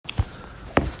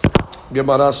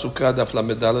Gemara Sukkah daf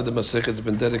lamedala the Masechet has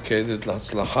been dedicated to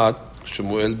Hatzlachat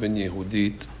Shmuel ben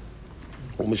Yehudit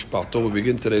u'mishpato. We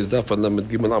begin today's daf on Lamed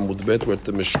Gimel Amud Bet. We're at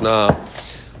the Mishnah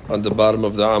on the bottom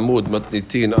of the Amud,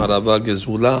 Matnitin Arava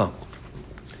Gezula.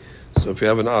 So if you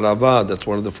have an Arava, that's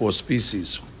one of the four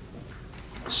species.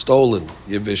 Stolen,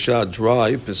 Yevesha,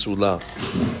 dry, Pesula.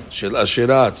 Shel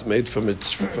Asherah, it's made from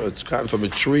it's gotten from a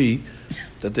tree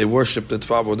that they worshipped at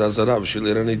Avodah Zarah. Shel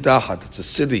Irani Dahat, it's a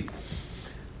city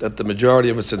that the majority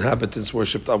of its inhabitants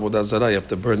worshipped Avodah Zarah. You have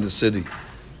to burn the city.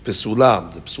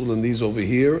 Pesula, the Pesula in these over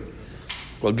here.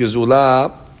 Well,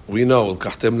 Gezula, we know,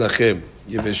 Kahtem Lachem.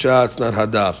 Yevesha, it's not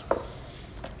Hadar.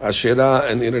 Asherah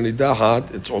and Irani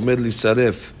Dahat, it's Omed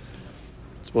Lisaref.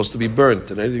 It's supposed to be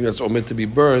burnt, and anything that's omed to be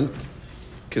burnt,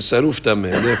 kesaruf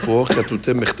tameh. Therefore,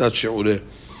 chatute mechtat shi'ureh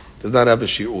does not have a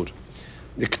shi'ur.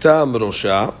 Nikta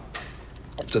merosha,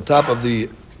 the top of the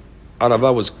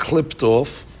arava was clipped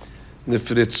off.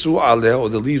 Nifritzu aleh, or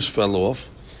the leaves fell off.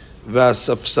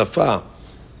 Vasafsafa,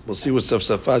 we'll see what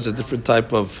safsafa is, a different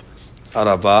type of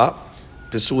arava.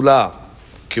 Pesula,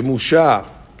 kemusha.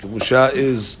 Kemusha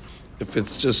is if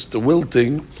it's just the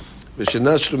wilting.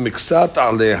 V'shenashlu miksat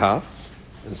aleha.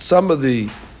 And some of the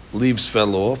leaves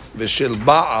fell off. V'shel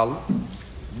Baal.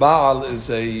 Baal is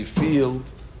a field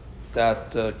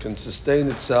that can sustain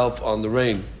itself on the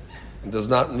rain and does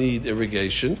not need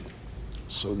irrigation.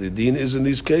 So the deen is in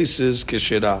these cases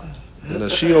keshera. And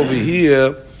Rashi over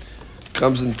here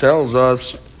comes and tells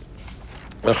us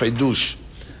a chidush.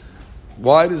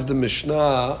 Why does the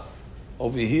Mishnah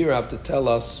over here have to tell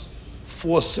us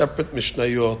four separate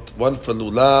Mishnayot? One for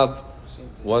lulav,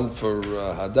 one for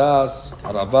hadas,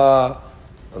 arava,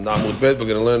 and Amud Bet. We're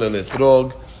going to learn an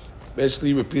etrog,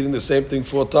 basically repeating the same thing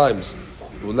four times.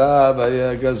 Lulav,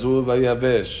 haya gazul,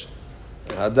 vayavesh.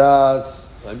 Hadas,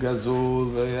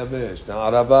 gazul, vayavesh.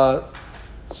 Now arava.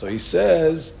 So he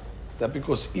says that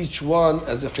because each one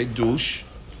has a chidush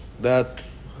that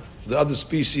the other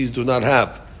species do not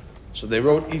have. So they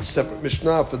wrote each separate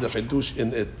Mishnah for the chidush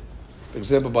in it. For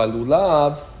example, by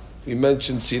lulav, we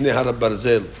mentioned sineh hara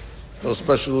barzel. Those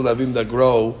special lulavim that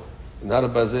grow in Har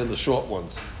Bazel, the short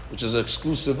ones, which is an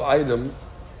exclusive item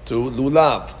to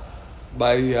lulav.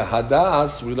 By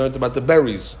hadas, we learned about the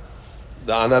berries,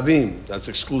 the anavim, that's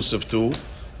exclusive to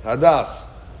hadas.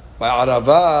 By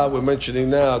arava, we're mentioning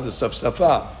now the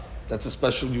safsafa, that's a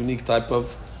special, unique type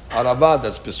of arava,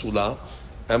 that's pesula.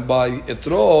 And by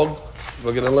etrog,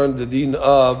 we're going to learn the deen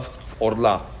of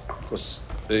orla, because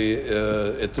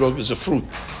etrog is a fruit.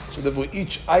 So therefore,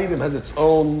 each item has its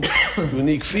own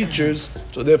unique features.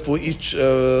 So therefore, each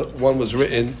one was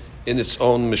written in its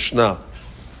own Mishnah.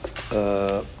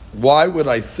 Why would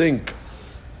I think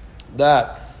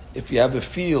that if you have a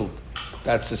field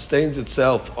that sustains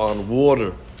itself on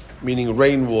water, meaning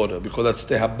rainwater, because that's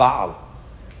tehabal,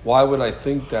 why would I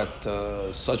think that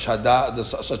such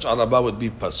araba would be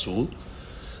pasul?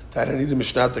 That I need a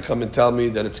Mishnah to come and tell me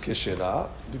that it's keshera,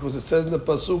 because it says in the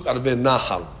pasuk arbe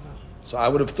nahal. So I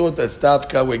would have thought that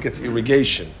stavka where it gets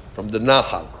irrigation from the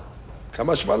nahal.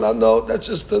 Kamashvala, no, that's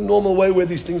just the normal way where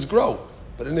these things grow.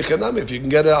 But in the Chanam, if you can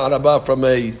get an araba from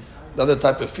another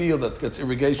type of field that gets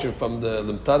irrigation from the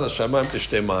limtada shamayim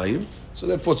tishtemayim, so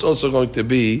therefore it's also going to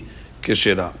be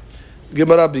keshera.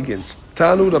 Gemara begins.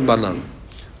 Tanu Rabbanan,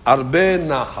 arbe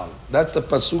nahal. That's the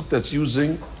pasuk that's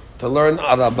using to learn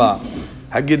araba.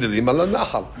 Hagidilim ala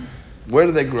nahal. Where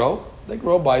do they grow? They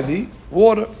grow by the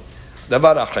water.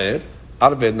 דבר אחר,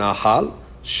 ערבי נחל,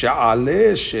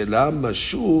 שעלה שלה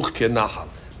משוך כנחל.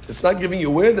 It's not giving you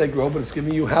where they grow, but it's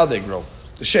giving you how they grow,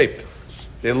 the shape.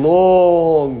 They're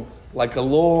long, like a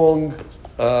long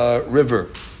river.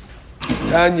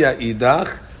 Tanya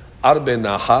idach, arbe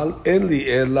nahal, en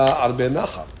li ela arbe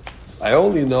nahal. I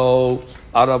only know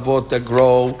aravot that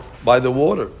grow by the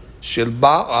water. Shel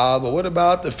ba'al, but what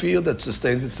about the field that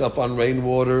sustains itself on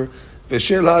rainwater?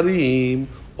 V'shel harim,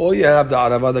 or you have the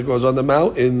arava that grows on the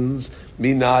mountains,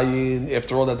 minayin,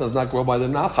 after all that does not grow by the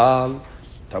nahal.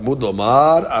 Tamud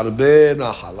omar, arbe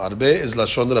nahal. Arbe is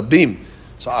lashon rabim.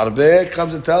 So arbe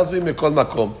comes and tells me, mikol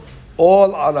makom.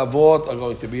 All aravot are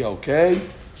going to be okay,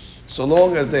 so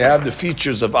long as they have the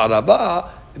features of araba.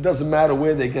 It doesn't matter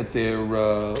where they get their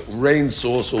rain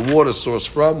source or water source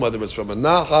from, whether it's from a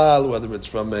nahal, whether it's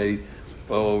from a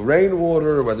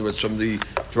rainwater, whether it's from the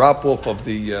drop-off of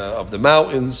the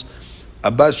mountains.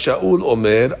 Abbas Shaul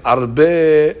Omer,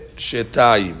 Arbe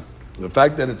Shetayim. The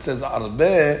fact that it says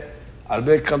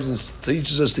Arbe comes and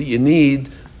teaches us that you need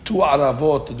two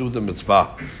aravot to do the mitzvah.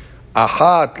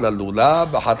 Ahat la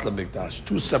lulav, ahat la mikdash.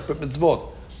 Two separate mitzvot.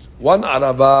 One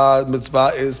arava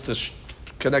mitzvah is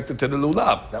connected to the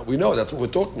lulav. That we know, that's what we're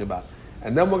talking about.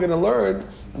 And then we're going to learn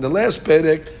in the last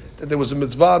perek that there was a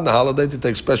mitzvah on the holiday to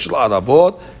take special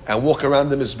aravot and walk around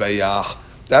the mizbeach.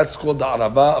 That's called the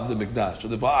arava of the mikdash. So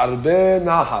the arbe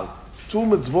nahal, 2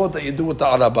 mitzvot that you do with the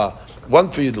araba,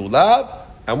 one for Yilulav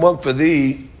and one for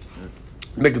the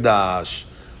mikdash.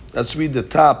 Let's read the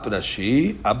top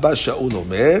Rashi. Abba Shaul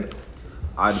Omer.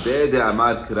 הרבה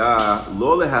דאמר קרא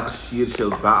לא להכשיר של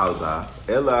בעל בה,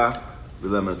 אלא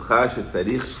ללמדך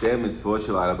שצריך 2 מצוות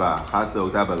של ערבה, אחת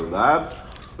להודעה בלולב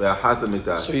ואחת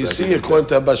למקדש. So you see, according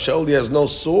to Abba Shaul, he has no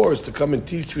source to come and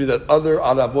teach me that other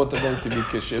aravot are going to be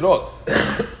keshirot.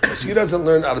 Because he doesn't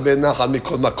learn arbe nachal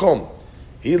mikol makom.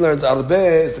 He learns arbe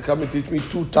is to come and teach me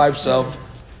 2 types of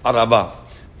arava.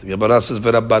 The Gemara says,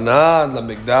 v'rabbanan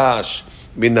lamikdash.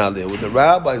 With the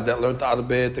rabbis that learned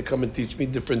Arbe to come and teach me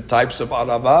different types of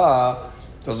Arava,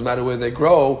 doesn't matter where they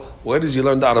grow. Where does he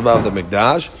learn the Arava of the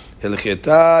Mikdash?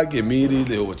 Hilcheta gemiri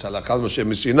lehu. It's halakha Moshe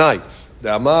Misinai.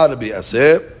 The Amar Rabbi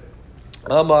Aseh,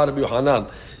 Amar Rabbi Yohanan,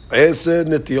 10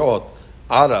 netiot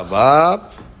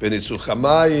Arava b'nisuch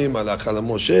hamayim halakha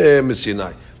Moshe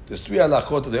Misinai. There's 3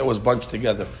 halachot that they always bunch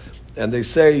together, and they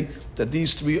say that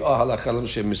these 3 are halakha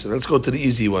Moshe Misinai. Let's go to the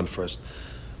easy one first.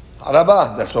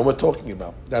 Araba, that's what we're talking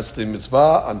about. That's the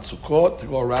mitzvah on Sukkot, to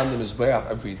go around the Mizbeach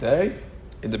every day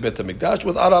in the Beit HaMikdash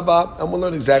with Araba, and we'll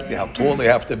learn exactly how tall they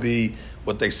have to be,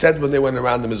 what they said when they went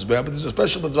around the Mizbeach, but there's a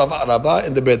special mitzvah for Araba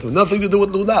in the Beit HaMikdash. Nothing to do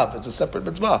with Lulav, it's a separate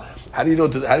mitzvah. How do you know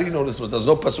this? There's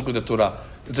no pasuk in the Torah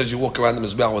that says you walk around the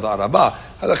Mizbeach with Araba.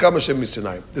 Halakha Moshe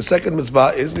Misinai. The second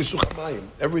mitzvah is Nisuch HaMayim.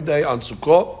 Every day on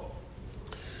Sukkot,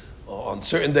 or on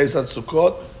certain days on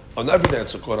Sukkot, on every day at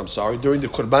Sukkot, during the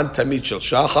Kurban Tamid Shel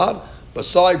Shachar,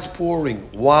 besides pouring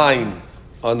wine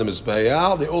on the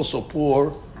Mizbeach, they also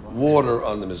pour water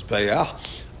on the Mizbeach.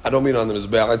 I don't mean on the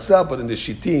Mizbeach itself, but in the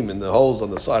Shittim, in the holes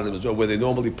on the side of the Mizbeach, where they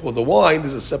normally pour the wine,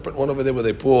 there's a separate one over there where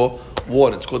they pour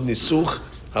water. It's called Nisuch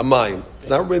HaMayim. It's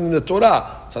not written in the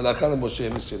Torah. It's halakha Moshe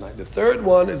Misinai. The third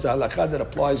one is the halakha that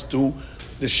applies to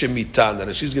the Shemitah.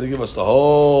 Now, she's going to give us the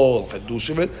whole Hadush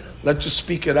of it. Let's just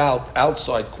speak it out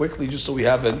outside quickly, just so we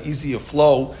have an easier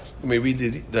flow when we read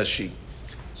the Rashi.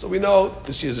 So we know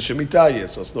this year is a Shemitah year,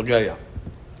 so it's Nogaya.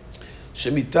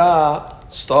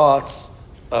 Shemitah starts,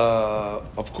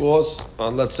 of course,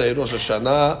 on, let's say, Rosh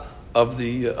Hashanah of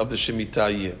the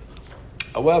Shemitah year.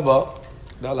 However,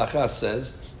 the halakha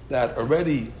says that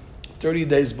already 30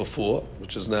 days before,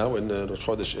 which is now in Rosh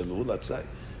Chodesh Elul, let's say,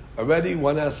 already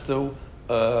one has to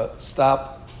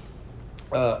stop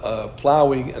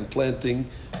plowing and planting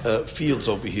fields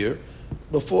over here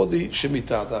before the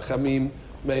Shemitah. The Chamim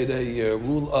made a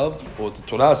rule of, or the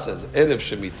Torah says, Erev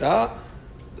Shemitah.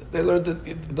 They learned that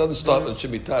it doesn't start on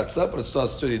Shemitah itself, but it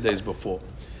starts 30 days before.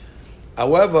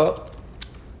 However,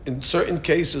 in certain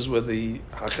cases where the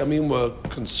Hachamim were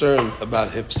concerned about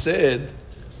Hefsed,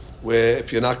 where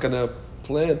if you're not going to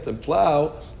plant and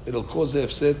plow, it'll cause the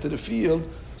Hefsed to the field,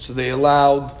 so they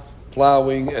allowed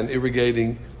plowing and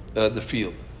irrigating the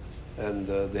field. And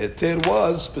the heter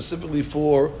was specifically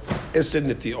for Esed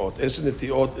Netiot. Esed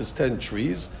Netiot is 10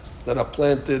 trees that are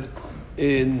planted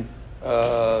in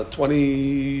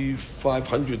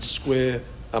 2,500 square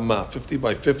amma, 50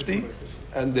 by 50,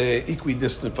 and they're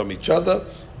equidistant from each other.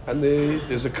 And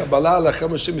there's a Kabbalah, Halakha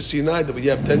Moshe Sinai, that when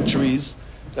you have 10 trees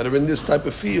that are in this type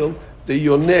of field, they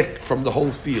yonek from the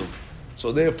whole field.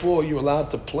 So therefore, you're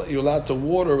allowed to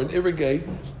water and irrigate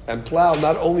and plow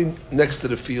not only next to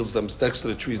the fields, next to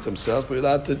the trees themselves, but you're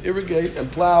allowed to irrigate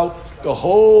and plow the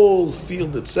whole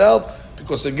field itself,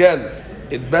 because again,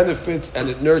 it benefits and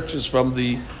it nurtures from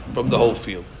the whole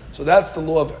field. So that's the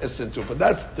law of Esentur, but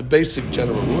that's the basic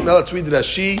general rule. Now let's read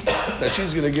Rashi.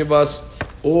 Rashi's going to give us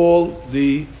all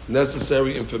the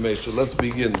necessary information. Let's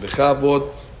begin.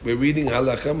 Bechavod, we're reading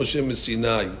Halakha Moshe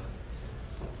Misinai.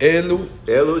 Elu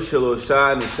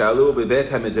Shelosha Nishalu Bebet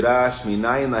HaMidrash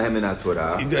Minayin Lahem Min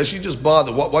HaTorah. She just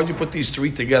bothered. Why'd you put these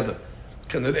 3 together?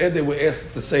 They were asked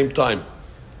at the same time.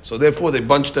 So therefore they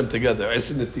bunched them together.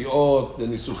 Esed Netiot, the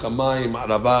Nisuch HaMayim,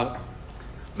 Araba.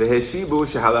 והשיבו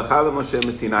שהלכה למשה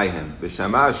מסיניהם,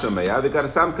 ושמע השומע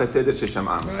וגרסם כסדר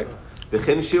ששמעם.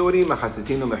 וכן שיעורים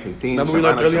מחסיסין ומחיסין. Remember we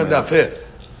learned earlier on that fair.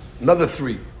 Another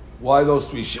 3. Why those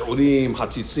 3? Shiurim,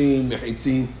 Hatzitzin,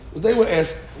 Mechitzin. Because they were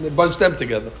asked, and they bunched them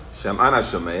together. שמען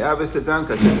השומע וסדרן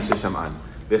כסדר ששמען.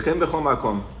 וכן בכל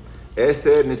מקום.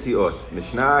 10 נטיעות.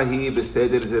 משנה היא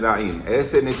בסדר זרעים.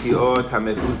 10 נטיעות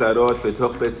המפוזרות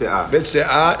בתוך בית שאה. בית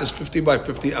שאה is 50 by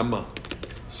 50 amma.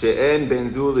 שאין בין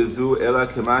זו לזו אלא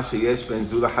כמה שיש בין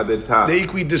זו לחברתה. They're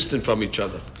equidistant from each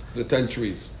other, the 10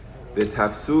 trees.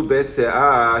 ותפסו בית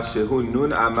שאה שהוא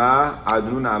נון אמה עד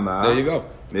נון אמה. There you go.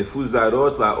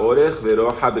 מפוזרות לאורך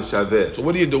ורוחב בשווה. So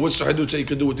what do you do? What's the hadush that you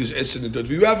can do with these esed? If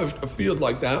you have a field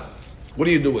like that, what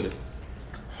do you do with it?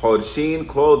 חורשין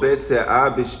כל בית זיעה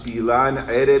בשפילן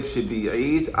ערב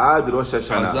שביעית עד ראש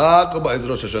השנה. Chazak is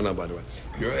Rosh Hashanah, by the way.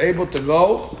 You're able to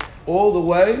go all the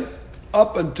way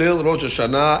up until Rosh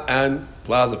Hashanah and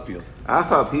plow the field.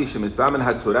 אף על פי שמצווה מן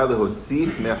התורה להוסיף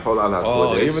מחול על Oh,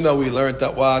 הקודש. even though we learned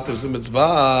that what is a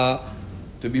mitzvah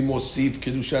to be mosif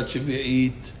kedushat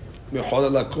shvi'it mechol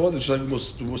al hakodesh, like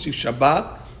mosif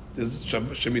Shabbat.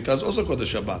 Shemitah is also called a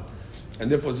Shabbat, and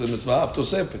therefore it's a mitzvah of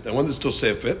tosefet. And when it's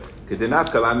tosefet,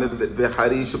 כדנפקא לן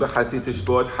בחריש ובחסית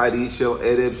תשבות חריש של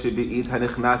ערב שביעית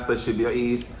הנכנס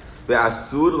לשביעית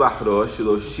ואסור לחרוש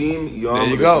 30 יום there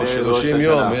you לפני go, ראש 30 yom.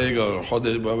 השנה. There you go.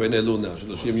 Chodesh b'ayin Elul now.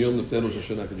 30 yom לפני ראש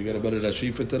השנה. Could you get a better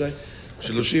Rashi for today?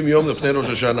 30 yom לפני ראש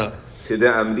השנה.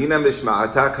 כדאמרינן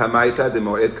בשמעתה קמייתא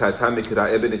דמועד קטן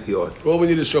מקראי בנטיעות. All we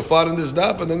need is shofar in this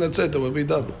daf, and then that's it. It will be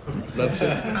done. That's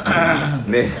it.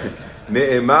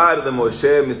 נאמר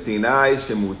למשה מסיני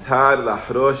שמותר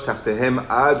לחרוש תחתיהם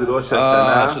עד ראש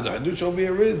השנה. So the hadush over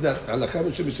here is that halakha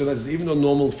b'shem even on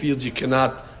normal fields you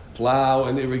cannot plow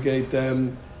and irrigate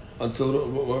them until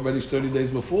already 30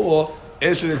 days before.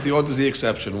 Eser netiot is the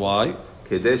exception. Why?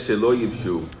 כדי שלא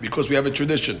ייבשו. Because we have a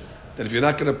tradition that if you're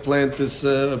not going to plant this,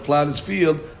 plow this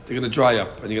field, they're going to dry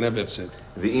up and you're going to have ifsid.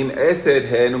 ואם 10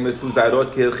 הן ומפוזרות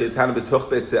כהלכתן בתוך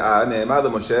בית זיעה, נאמר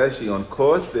למשה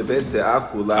שיונקות בבית זיעה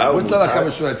כולה. What's halakha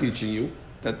b'shem teaching you?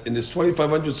 That in this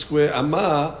 2,500 square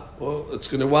amah, well, it's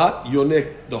going to what? Yonik,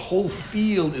 the whole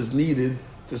field is needed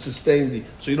to sustain the.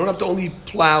 So you don't have to only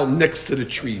plow next to the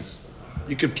trees.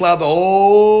 You can plow the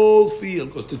whole field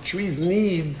because the trees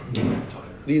need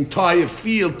the entire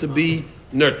field to be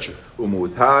nurtured.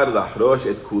 ומותר לחרוש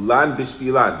את כולן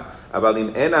בשפילן. אבל אם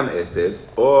אינם 10,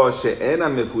 או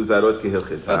שאינם מפוזרות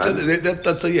כהלכתן.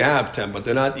 That's how you have 10, but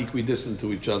they're not equidistant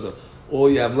to each other. Or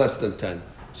you have less than 10.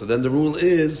 So then the rule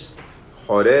is,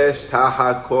 חורש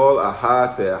תחת כל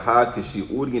אחת ואחת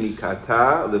כשיעור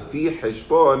יניקתה לפי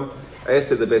חשבון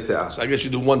 10 לבית זיעה. so I guess you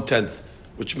do 1/10,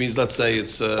 which means let's say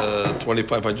it's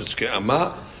 2,500 square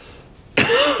amah.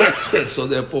 So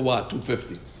therefore what?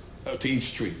 250 to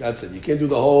each tree. That's it. You can't do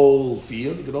the whole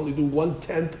field. You can only do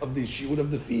 1/10 of the shiur of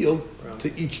the field to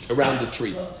each around the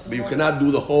tree. But you cannot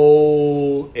do the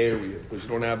whole area because you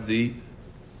don't have the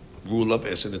rule of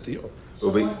esenetiyot. So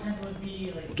 1/10 would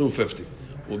be like 250.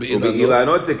 Will be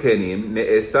ובאילנות זקנים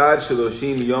נאסר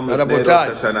 30 יום לפני ראש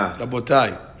השנה.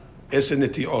 Rabotai,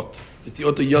 esenetiyot.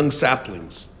 Netiot are young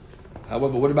saplings.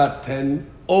 However, what about 10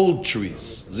 old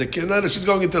trees? Zekenot, she's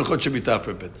going into Chod Shemitah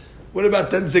for a bit. What about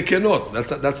 10 zekenot?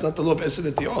 That's not the law of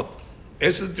esenetiyot.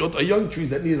 Esenetiyot are young trees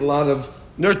that need a lot of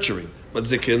nurturing. But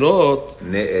zekenot,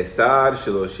 נאסר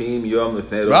 30 יום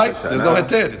לפני ראש right? השנה. There's no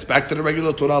heter. It's back to the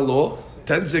regular Torah law.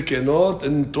 10 zekenot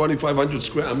and 2,500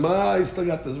 square amah. You still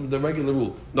got the regular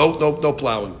rule. No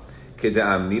plowing.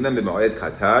 כדאמרינן במועד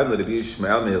קטן לרבי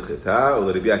ישמעאל מהלכתה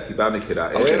ולרבי עקיבא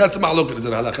מקראי. Okay, that's a machloket. Is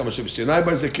it halakha b'shem Sinai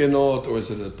by zekenot or is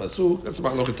it a pasuk? That's a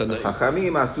machloket tanaim.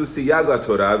 חכמים עשו סייג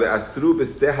לתורה ואסרו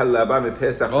בשדה הלבן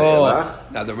מפסח ואילך.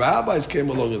 Now the rabbis came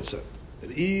along and said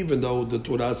that even though the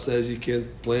Torah says you can't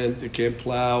plant, you can't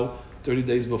plow 30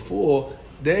 days before,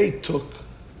 they took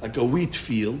like a wheat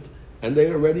field and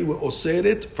they already were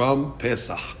oseret from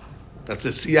Pesach. That's a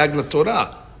siyag la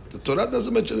Torah. The Torah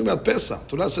doesn't mention anything about Pesach.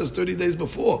 Torah says 30 days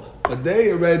before, but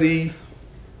they already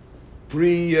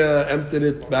emptied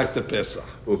it back to Pesach.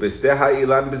 ובשדה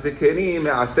האילן בזקנים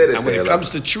מעשרת And when it האילן. comes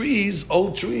to trees,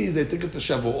 old trees, they took it to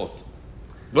Shavuot.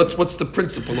 What's the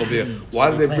principle over here?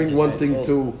 Why do they bring one thing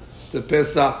to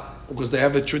Pesach? Because they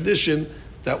have a tradition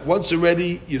that once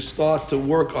already you start to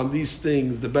work on these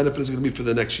things, the benefit is going to be for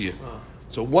the next year.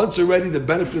 So once already the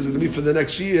benefit is going to be for the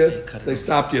next year, they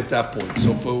stop you at that point.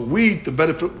 So for wheat, the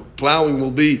benefit plowing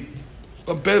will be,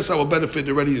 on Pesach will benefit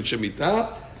already in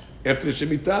Shemitah, after the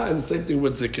Shemitah, and the same thing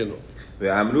with Zekenot.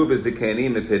 ואמרו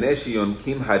בזקנים מפני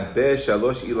שיונקים הרבה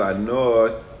 3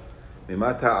 אילנות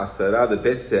ממטה 10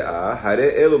 לבית זיעה, הרי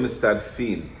אלו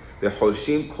מצטרפים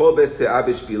וחורשים כל בית זיעה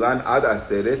בשפילן עד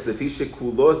 10 לפי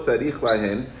שכולו צריך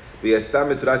להן ויצא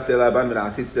מתורת שדה לבן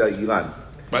ונעשית שדה אילן.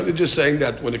 Right, they're just saying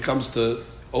that when it comes to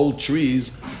old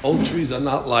trees are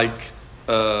not like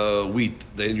wheat.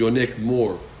 They're yonik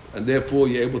more. And therefore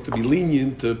you're able to be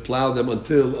lenient to plow them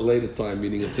until a later time,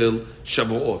 meaning until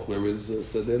Shavuot. Whereas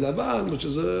Sedeh Laban, which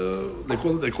is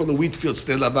they call the wheat field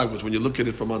Sedeh Laban, which when you look at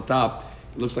it from on top,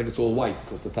 it looks like it's all white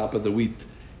because the top of the wheat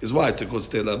is white. It goes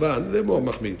Sedeh Laban. They're more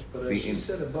mahmir. But she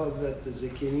said above that the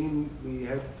zekinim we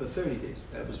had for 30 days.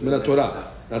 That was Min Torah.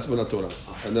 That's Min Torah.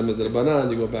 And then with the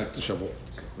Rabbanan, you go back to Shavuot.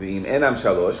 ואם אינם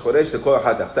 3, חורש לכל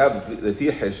אחד תחתיו לפי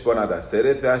חשבון עד 10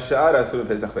 והשאר אסור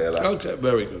בפסח ואילך. Okay,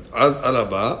 very good.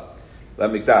 Araba.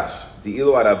 למקדש,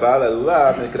 דאילו ערבה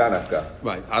ללולב נקרא נפקא.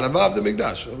 Right, Araba of the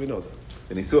Mikdash. We know that.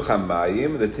 וניסוך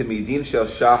המים לתמידים של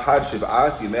שחר 7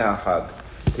 ימי החג.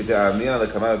 כדאמרין על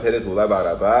הקמה בפרק אולי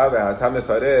בערבה, והתה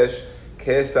מפרש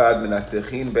כיצד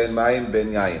מנסחין בין מים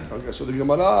בין יין. Okay, so the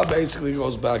Gemara basically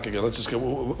goes back again. Let's just get,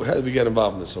 how do we get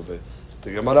involved in this over here?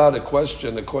 The Gemara, the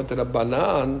question, according to the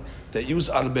Banan, they use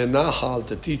Arbe Nahal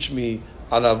to teach me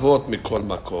Aravot Mikol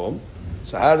Makom.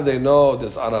 So how do they know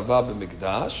there's Arava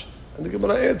b'Mikdash? And the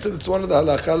Gemara answered, it's one of the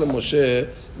halakha Moshe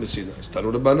Messina. It's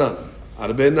Tanu Banan.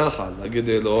 Arbe Nahal,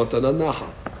 Agedelot and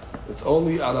Nahal. It's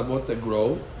only Aravot that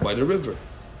grow by the river.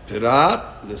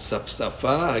 Pirat, the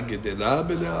Safsafa, Hagedela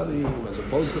B'Ne'arim, as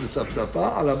opposed to the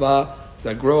Safsafa Arava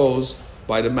that grows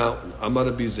by the mountain. Amar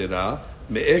Bizera,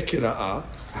 Me'ekira'a.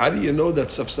 How do you know that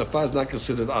Safsafa is not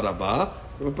considered Arava?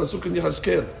 From a pasuk in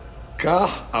Yehezkel.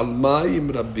 Kah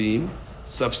al-mayim rabim,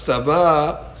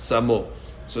 Safsava samo.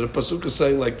 So the pasuk is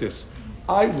saying like this.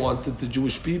 I wanted the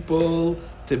Jewish people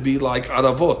to be like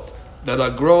Aravot, that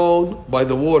are grown by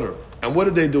the water. And what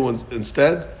did they do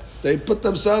instead? They put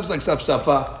themselves like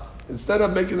Safsafa. Instead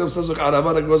of making themselves like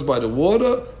Arava that grows by the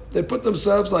water, they put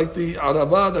themselves like the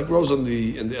Arava that grows in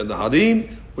the Harim,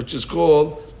 which is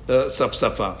called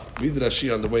Safsafa. Read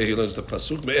Rashi on the way he learns the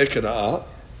pasuk. Me'ekera'a.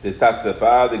 The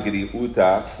Safsafa, the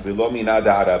Giriuta, v'lo mina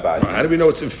da'arava. How do we know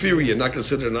it's inferior, not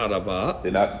considered an Arava? The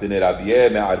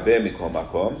Nerabye me'arbe mikom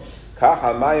makom. כך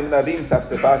על מים רבים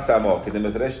ספספה שמו, כדי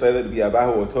מפרש לילה ביאבה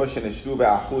הוא אותו שנשרו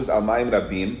באחוז על מים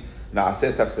רבים,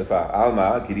 נעשה ספספה.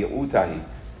 עלמא, גריעותה היא,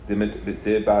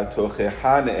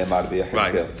 דבתוכחה נאמר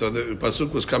ביחזקאל. Right, so the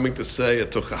pasuk was coming to say,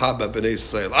 תוכחה בבני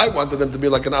ישראל. I wanted them to be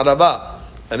like an Arava.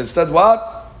 And instead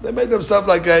what? They made themselves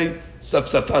like a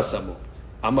ספספה שמו.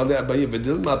 אמר לאביי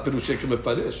ודילמה פירושי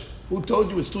כמפרש. Who told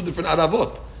you it's two different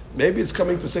Aravot? Maybe it's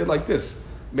coming to say like this.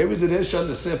 Maybe the Resh and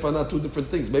the Sef are not two different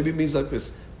things. Maybe it means like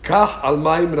this. Kah al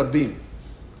mayim rabim.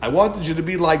 I wanted you to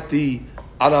be like the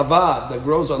Arava that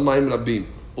grows on mayim rabim.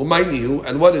 Umaynihu,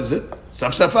 and what is it?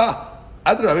 Safsafa.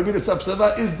 Adra, maybe the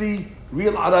Safsafa is the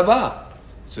real Arava.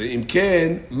 So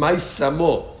imken may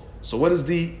samo. So what is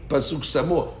the pasuk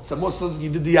samo? Samo says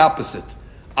you did the opposite.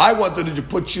 I wanted to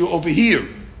put you over here,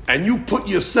 and you put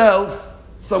yourself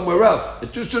somewhere else.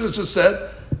 It should have just said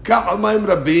Kah al mayim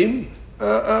rabim.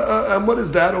 And what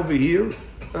is that over here?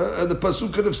 The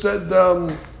pasuk could have said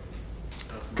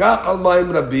Kah al mayim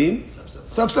rabim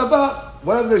Safsafa.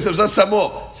 Whatever they say,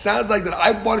 Samo. Sounds like that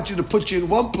I wanted you to put you in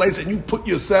one place and you put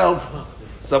yourself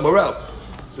somewhere else.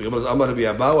 So Amar Rabbi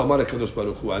Abahu, Amar HaKadosh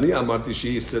Baruch Hu, Ani amarti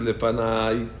she'yiseh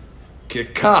lefanai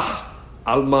kekah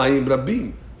al mayim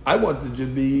rabim. I wanted you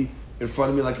to be in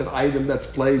front of me like an item that's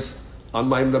placed on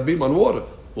mayim rabim, on water.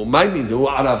 Umayninhu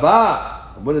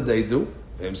arava. And what did they do?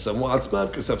 Which is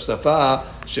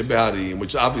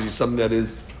obviously something that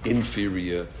is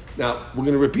inferior. Now, we're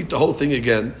going to repeat the whole thing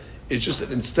again. It's just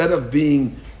that instead of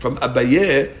being from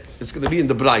Abaye, it's going to be in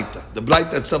the Braita. The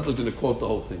Braita itself is going to quote the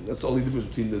whole thing. That's the only difference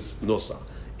between this nosa.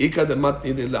 Ika de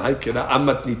matni de lahaykera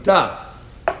amatnita.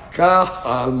 Kah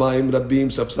al mayim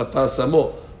rabim safsafa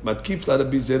samo. Matkif la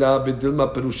Rabbi Zera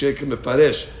v'dilma perushek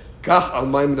mefaresh. Kah al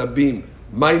mayim rabim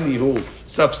maynihu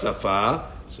safsafa.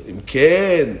 So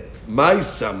imken. My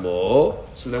samo.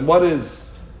 So then what is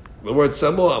the word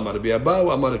samo? Amar Rabbi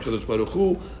Abahu, Amar HaKadosh Baruch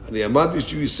Hu, and the Amarti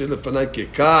she'yiseh lefanai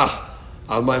kekah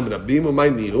al mayim rabim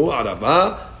umaynihu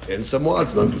arava and samo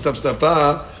atzman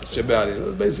k'safsafa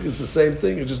shebe'arim. Basically, it's the same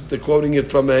thing. It's just they're quoting it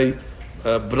from a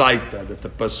Braita, that the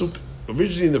pasuk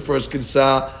originally in the first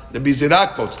girsa, Rabbi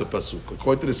Zera quotes the pasuk.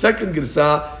 According to the second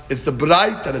girsa, it's the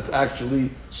Braita that's actually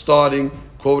starting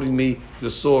quoting me the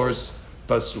source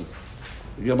pasuk.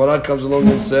 The Gemara comes along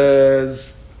and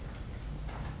says,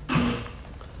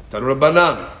 Tanu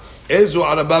Rabbanan, Ezu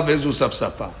Araba Ezu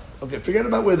Safsafa. Okay, forget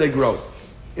about where they grow.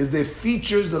 Is there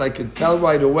features that I can tell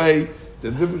right away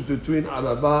the difference between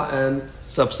Araba and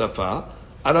Safsafa?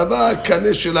 Araba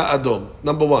Kaneshila Adom.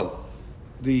 Number one,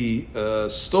 the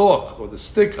stalk or the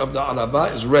stick of the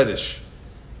Araba is reddish.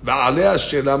 Va'alea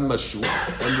Shelam Mashu.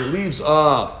 And the leaves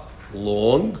are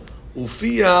long.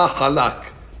 Ufiya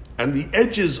Halak. And the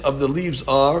edges of the leaves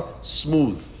are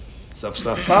smooth.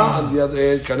 Safsafa, on the other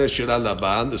hand, kaneh shela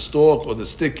laban, the stalk or the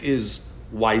stick is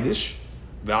whitish.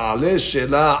 Ve'aleh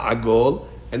shela agol,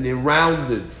 and they're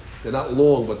rounded. They're not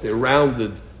long, but they're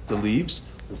rounded, the leaves.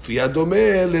 Ufiya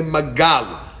domeh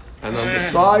lemagal, and on the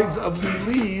sides of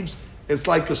the leaves, it's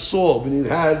like a saw, meaning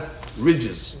it has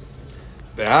ridges.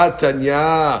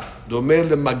 Ve'atanya domeh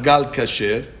lemagal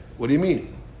kasher. What do you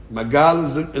mean?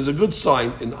 Magal is a good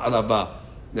sign in Arava.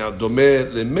 Now,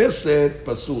 domeh lemeser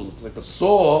pasul. It's like a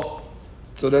saw,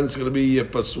 so then it's going to be a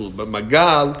pasul. But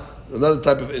magal, another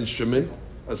type of instrument,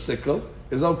 a sickle,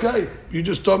 is okay. You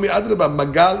just told me adraba,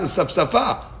 magal is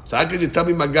safsafa. So how can you tell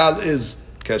me magal is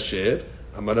kasher?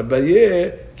 Amar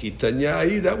Abaye, ki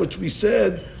Tanyahi, that which we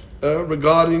said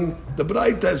regarding the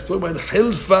Braita is plural by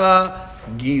Hilfa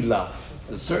Gila.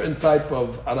 There's a certain type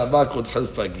of arava called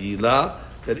Hilfa Gila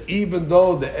that even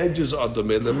though the edges are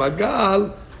domei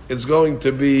magal, it's going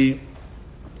to be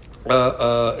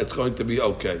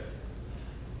okay.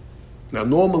 Now,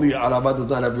 normally arava does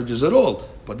not have ridges at all,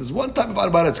 but there's one type of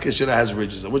arava that's kesher that has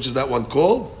ridges, which is that one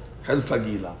called Hilfa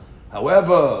Gila.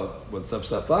 However, when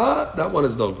Safsafa, that one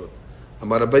is no good.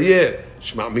 Amar Abaye,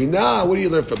 Shma Mina, what do you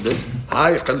learn from this?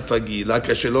 Hi, Hilfa Gila,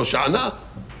 kasher lo sha'ana.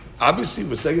 Obviously,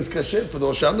 we're saying it's kasher for the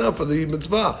Hoshana, for the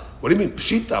mitzvah. What do you mean?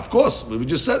 Pshita, of course, we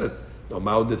just said it. No,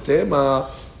 ma'od tema,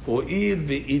 o'id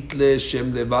ve'itle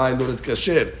shem levai loret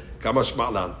kasher, kama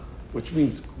shma'lan. Which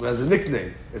means, as a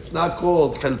nickname, it's not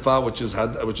called Hilfa, which is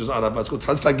Araba, it's called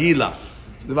Hilfa Gila.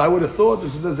 So if I would have thought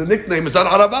this is as a nickname, it's not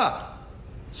Araba.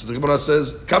 So the Gemara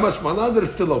says, kama shma'lan, that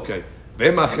it's still okay.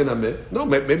 No,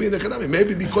 maybe in the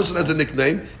maybe because it has a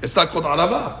nickname, it's not called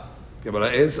Araba. When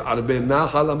it says Arve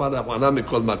Nahal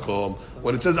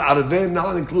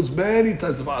includes many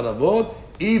types of Aravot,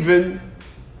 even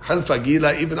Hilfa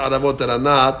Gila, even Aravot that are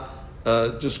not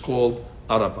just called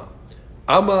Arava.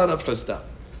 Amar Rav Chisda.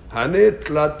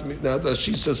 Now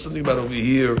she says something about over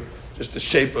here, just the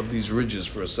shape of these ridges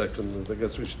for a second. I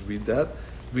guess we should read that.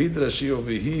 Read Rashi over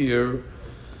here.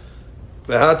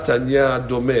 V'hatanya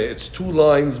domeh. It's two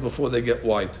lines before they get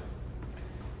wide.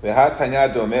 והתניא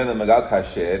דומה למגל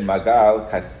כאשר, מגל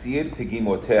כסיר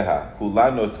פגימותיה,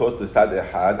 כולן נוטות לצד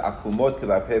אחד, עקומות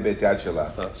כלפי בית יד שלה.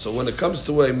 So when it comes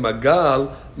to a magal,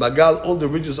 all the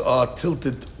ridges are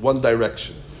tilted one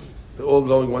direction. They're all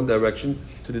going one direction,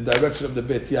 to the direction of the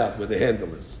beit yad, where the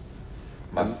handle is.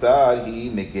 מסר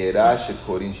היא מגירה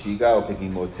שקוראים שיגה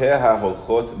ופגימותיה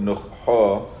הולכות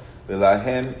נוכחו,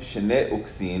 ולהם שני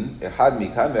עוקסין, אחד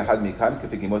מכאן ואחד מכאן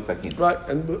כפגימות סכין. Right,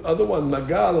 and the other one,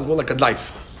 magal, is more like a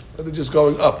knife. They're just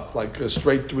going up, like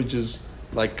straight ridges,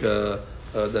 like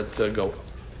that go up.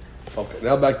 Okay,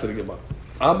 now back to the Gemara.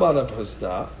 Amar Rav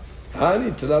Chisda,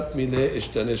 Hani Talat Mile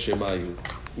Ishtane Shemayu,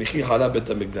 Michi Hara Bet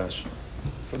HaMikdash.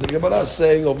 So the Gemara is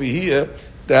saying over here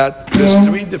that there's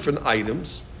three different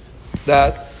items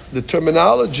that the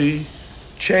terminology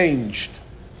changed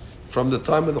from the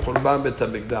time of the Churban Bet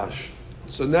HaMikdash.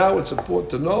 So now it's important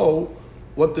to know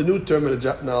what the new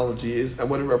terminology is and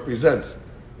what it represents.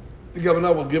 The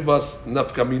Gemara will give us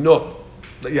nafka minot,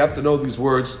 that you have to know these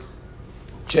words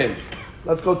change.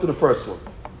 Let's go to the first one.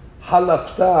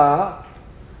 Halafta,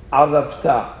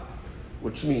 arafta,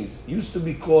 which means, used to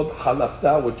be called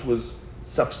halafta, which was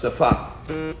safsefa.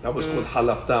 That was called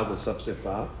halafta, was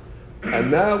safsefa. And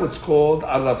now it's called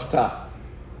arafta.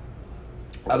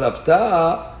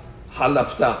 Arafta,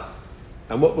 halafta.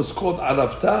 And what was called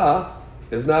arafta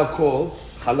is now called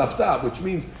halafta, which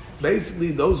means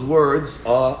basically those words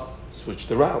are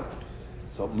switched around.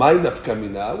 So my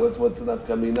nafkamina, what's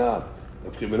nafkamina?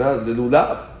 Nafkamina is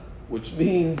lilulav, which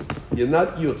means you're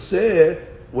not yotzeh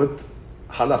with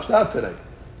halafta today.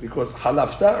 Because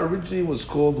halafta originally was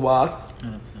called what?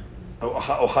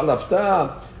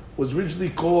 Halafta was originally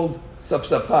called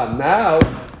safsafa.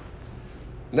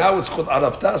 Now it's called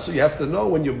arafta, so you have to know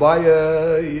when you buy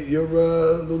your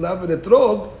lulav and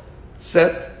etrog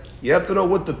set, you have to know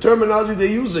what the terminology they're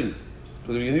using.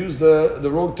 Because if you use the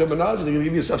wrong terminology, they're going to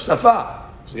give you safsafa.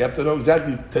 So you have to know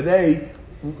exactly today,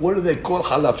 what do they call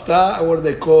halafta and what do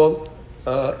they call,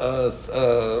 what's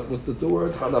the two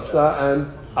words? Halafta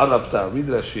and arafta. Read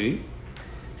Rashi.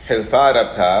 חלפה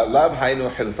arafta, לאו היינו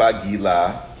חלפה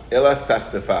גילה, אלא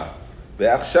ספספה.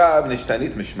 ועכשיו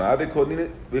נשתנית משמע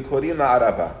וקוראים לה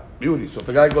ערבה. Beauty. So if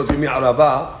a guy goes, give me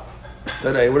arava,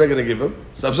 today, what are they going to give him?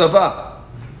 Safsafa.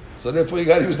 So therefore you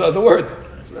got to use the other word.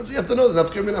 So that's you have to know the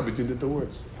nafkamina between the two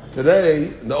words. Today,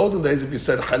 in the olden days, if you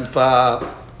said halfa,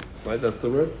 right, that's the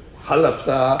word,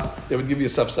 halafta, they would give you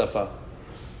safsafa.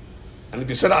 And if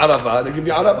you said arava, they give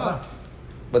you arava.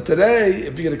 But today,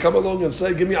 if you're going to come along and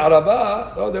say, give me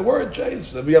arava, oh, their word changed.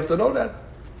 So we have to know that.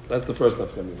 That's the first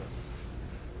nafkamina.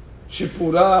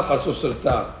 Shipura,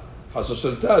 chasoserta.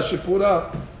 Chasoserta, shipura.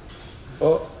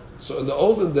 Oh, so in the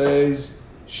olden days,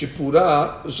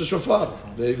 Shipura is a shofar.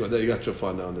 There you go. There you got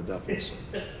shofar now on the daf also.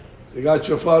 So you got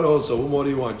shofar also. What more do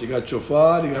you want? You got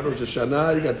shofar, you got Rosh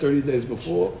Hashanah, you got 30 days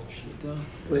before.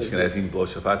 Ashkenazim blow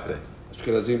shofar today.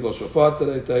 Ashkenazim blow shofar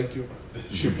today, thank you.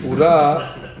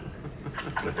 Shipura.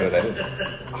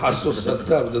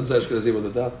 Hasoserta. It doesn't say Ashkenazim on the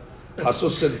daf.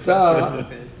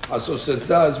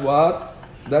 Hasoserta is what?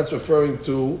 That's referring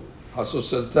to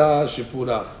Hasoserta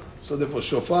Shipura. So therefore,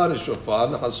 shofar is shofar,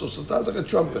 and hasoserta is like a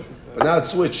trumpet. But now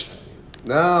it's switched.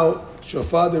 Now,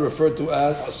 shofar they refer to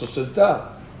as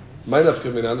hasoserta. My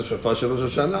nafkamina, the shofar shel Rosh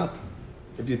Hashanah.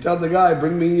 If you tell the guy,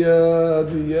 bring me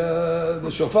the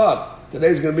shofar,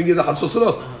 today's going to bring you the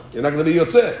chatzosrot. You're not going to be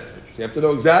yotzeh. So you have to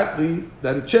know exactly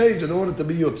that it changed in order to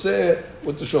be yotzeh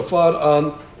with the shofar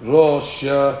on Rosh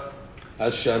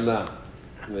Hashanah.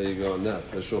 There you go on that.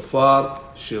 The shofar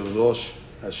shel Rosh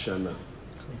Hashanah.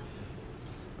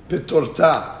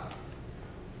 Petorta.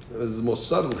 This is the most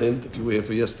subtle hint if you were here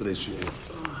for yesterday's shiur.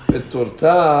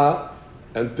 Petorta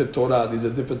and petorah. These are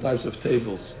different types of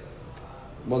tables.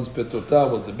 One's petorta,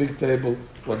 one's a big table,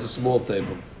 one's a small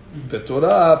table.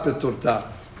 Petorah,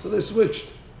 petorta. So they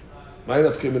switched.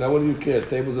 What do you care?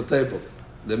 Table's a table.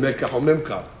 The mekach or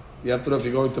memkar. You have to know if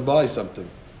you're going to buy something.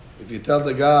 If you tell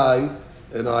the guy,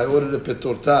 I ordered a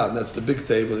petorta, and that's the big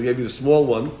table, he gave you the small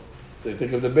one, so you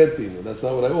think of the betin, and that's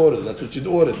not what I ordered. That's what you'd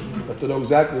ordered. You have to know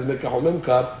exactly the mekach or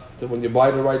memkar to when you buy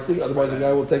the right thing. Otherwise, the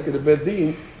guy will take it to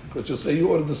betin, but you'll say you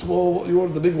ordered the small, you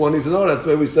ordered the big one. He said, no, that's the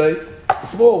way we say the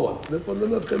small one. So therefore, the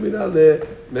nafkamina le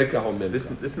mekach or memkar.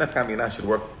 This nafkamina should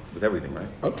work with everything, right?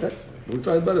 Okay, we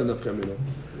find better nafkamina.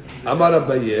 Amar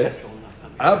Abaye,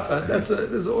 this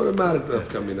is automatic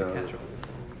nafkamina.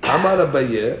 Amar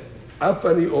Abaye,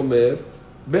 apani omer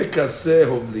bekaseh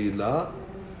hovlila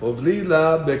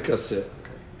bekaseh.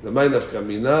 למאי נפקא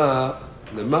מינה,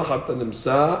 למה אתה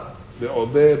נמצא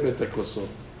בעובה בית הכוסות.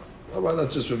 Well,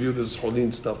 let's just review this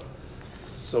cholin stuff.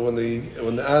 So when the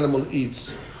animal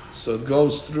eats, so it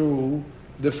goes through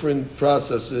different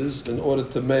processes in order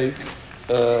to make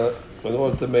the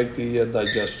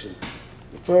digestion.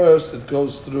 First, it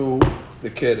goes through the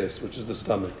keres, which is the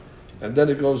stomach, and then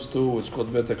it goes to what's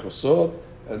called beit hakosot,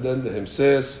 and then the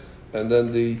himses, and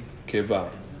then the keva.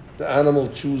 The animal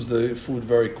chews the food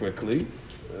very quickly.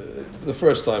 The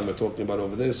first time we're talking about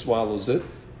over there, swallows it.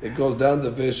 It goes down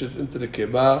the veshit into the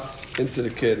keva, into the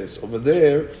keres. Over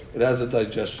there, it has a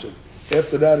digestion.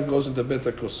 After that, it goes into beit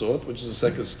hakosot, which is the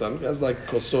second stomach. It has like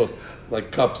kosot,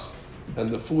 like cups, and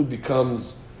the food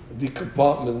becomes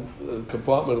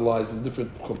compartmentalized in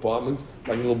different compartments,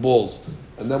 like little balls.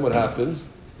 And then what happens?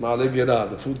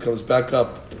 The food comes back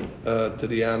up to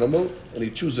the animal, and he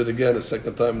chews it again a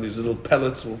second time. These little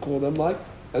pellets, we'll call them like.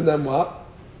 And then what?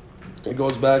 It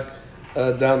goes back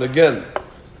down again.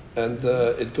 And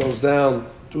it goes down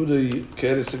to the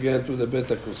keres again, to the beit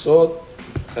hakosot,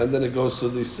 and then it goes to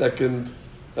the second,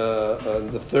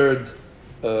 the third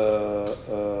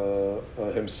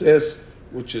himses,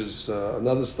 which is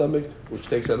another stomach, which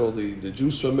takes out all the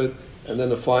juice from it, and then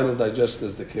the final digestion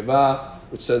is the keva,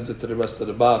 which sends it to the rest of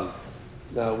the body.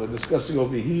 Now we're discussing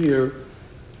over here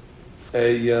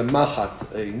a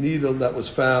mahat, a needle that was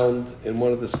found in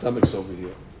one of the stomachs over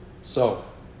here. So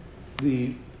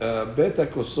the beit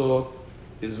hakosot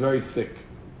is very thick.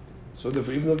 So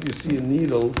therefore, even if you see a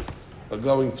needle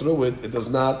going through it, it does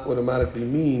not automatically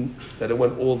mean that it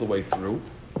went all the way through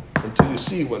until you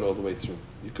see it went all the way through.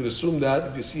 You could assume that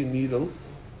if you see a needle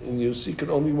and you see it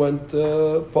only went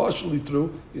partially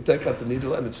through, you take out the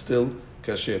needle and it's still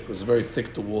kasher because it's very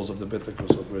thick, the walls of the beit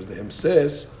hakosot, whereas the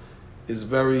himses is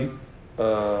very,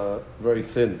 very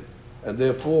thin. And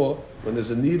therefore, when there's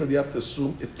a needle, you have to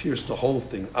assume it pierced the whole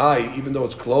thing. Even though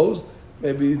it's closed,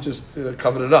 maybe you just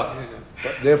covered it up.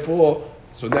 But therefore,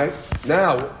 so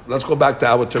now let's go back to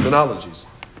our terminologies.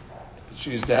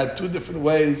 They had two different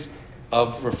ways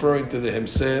of referring to the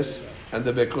himses and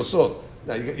the bekosot.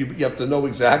 Now you have to know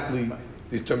exactly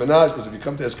the terminology, because if you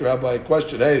come to ask a rabbi a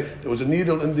question, hey, there was a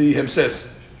needle in the himses,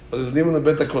 but there's a needle in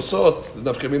the beit hakosot,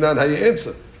 there's nafkamina, how you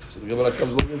answer. So the Gemara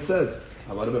comes along and says,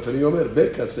 Amar b'fani omer,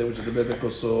 bekaseh, which is the beit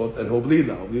hakosot, and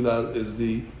hoblila. Hoblila is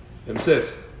the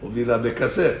himses. Hoblila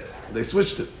bekaseh. They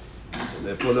switched it. So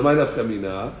therefore, the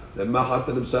nafkamina, the mahat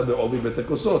and himseh be'obi beit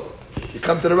hakosot. You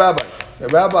come to the rabbi. Say,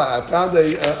 Rabbi, I found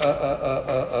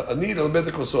a needle in beit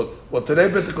hakosot. Well, today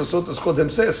beit hakosot is called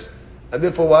himses. And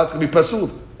therefore, what? It's going to be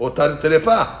pasul or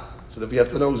terefa. So that you have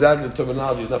to know exactly the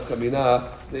terminology, nafkamina,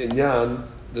 the inyan,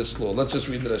 this law. Let's just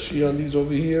read the Rashi on these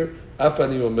over here.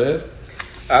 Afani omer.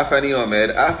 Afani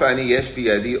omer, afani yesh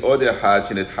biyadi od echad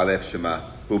shenetchalef shema.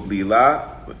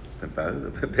 Ub'lila,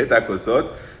 beit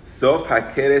hakosot, sof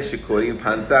hakeres shekorim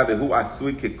panza, vehu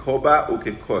asui kekoba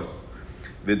ukekos.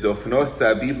 V'dofno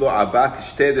sabib lo abak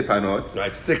shte defanot. Right,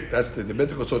 it's thick. That's the beit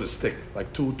hakosot is thick,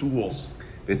 like two walls.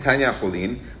 ותניא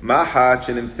חולין, מחט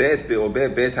שנמצאת בעובי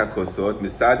בית הכוסות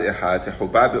מצד אחד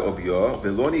תחובה בעוביו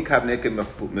ולא ניקב נקב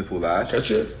מפולש,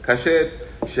 קשת,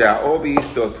 שהעובי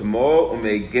סותמו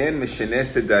ומגן משנה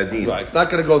סדדים. Right, it's not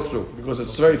going to go through because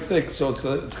it's very thick, so it's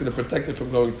going to protect it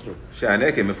from going through.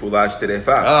 שהנקב מפולש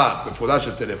טרפה. מפולש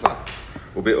is טרפה.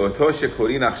 ובאותו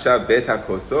שקוראים עכשיו בית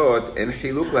הכוסות, אין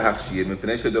חילוק להכשיר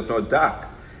מפני שדופנו דק,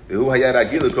 והוא היה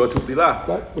רגיל לקרוא תובילה.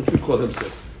 Right, what we call him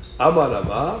says. Amar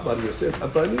Rava, Bar Yosef,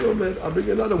 Afani Omer, I'll bring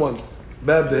another one.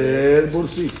 Babel,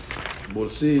 Bursif.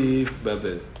 Bursif,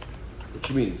 Babel.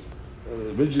 Which means,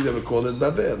 originally they would call it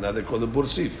Babel, now they call it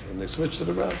Bursif, and they switched it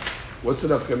around. What's the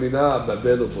nafkamina,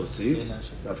 Babel or Bursif?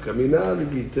 Nafkamina,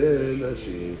 Ligite,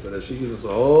 Nashim. So Rashi gives us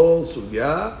a whole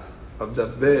sugya of the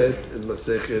bet in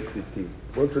Masechet Titi.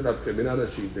 What's the nafkamina,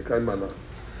 Rashi? Dekai Mana.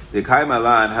 Dekai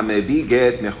Malan, hamebi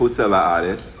get mechutza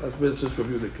la'aretz. Let's just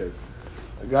review the case.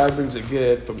 A guy brings a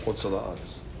get from Chutz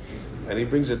La'aretz, and he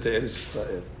brings it to Eretz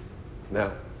Yisrael.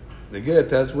 Now, the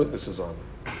get has witnesses on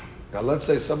it. Now, let's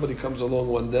say somebody comes along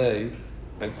one day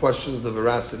and questions the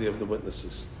veracity of the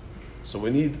witnesses. So we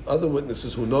need other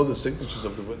witnesses who know the signatures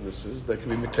of the witnesses. That can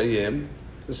be Mikayim,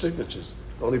 the signatures.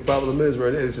 The only problem is we're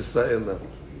in Eretz Yisrael now.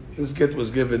 This get was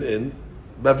given in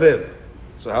Bavel.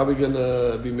 So how are we going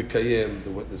to be Mikayim, the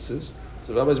witnesses?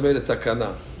 So Rabbi's made a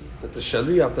takana that the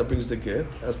Shaliach that brings the get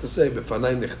has to say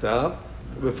B'fanai Nechtav,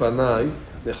 B'fanai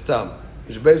Nechtam,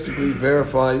 which basically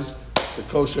verifies the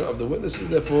kosher of the witnesses.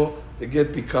 Therefore, the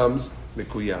get becomes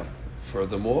Mikuyam.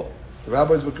 Furthermore, the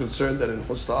rabbis were concerned that in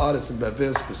Chutz La'aretz, in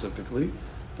Bavel specifically,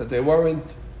 that they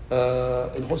weren't,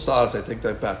 in Chutz La'aretz, I take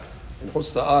that back, in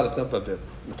Chutz La'aretz, not Bavel,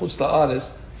 in Chutz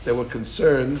La'aretz, they were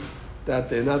concerned that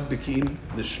they're not Biki'im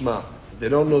Lishma. They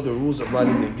don't know the rules of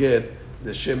writing a get,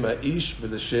 the Shem Ha'ish,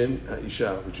 but the Shem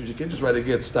Ha'isha, which means you can't just write a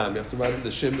get stam. You have to write it the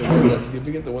Shem, the one that's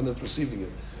giving it, the one that's receiving it.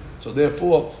 So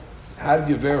therefore, how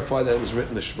do you verify that it was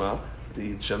written Lishma?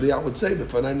 The Shaliach would say,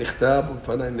 B'fanai Nechtab,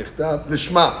 B'fanai Nechtab,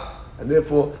 Lishma. And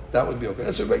therefore, that would be okay.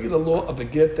 That's a regular law of a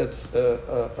get that's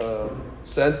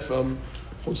sent from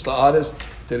Chutz La'aretz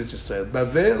to Eretz Yisrael.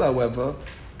 Bavel, however,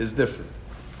 is different.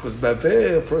 Because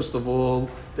Bavel, first of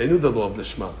all, they knew the law of the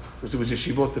Shema. Because there was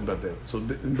yeshivot in Bavel. So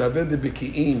in Bavel, the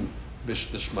Biki'im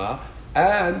B'Shema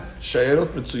and Shayerot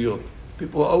Mitzuyot.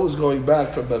 People are always going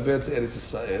back from Bavel to Eretz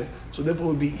Yisrael. So therefore, it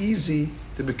would be easy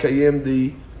to B'Kayem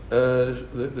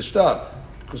the shtar.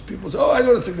 Because people say, oh, I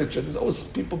know the signature. There's always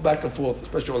people back and forth,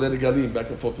 especially Oled Galim, back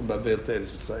and forth from Bavel to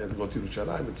Eretz Yisrael to go to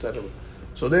Yerushalayim, etc.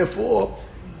 So therefore,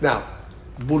 now,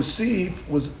 Bursif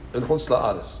was in Chutz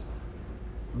La'aretz.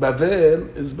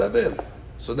 Bavel is Bavel.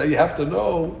 So now you have to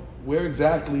know where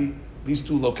exactly these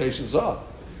two locations are.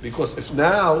 Because if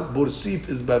now Bursif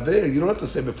is Bavel, you don't have to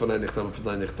say B'fanai Nechtam,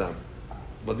 B'fanai Nechtam.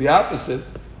 But the opposite,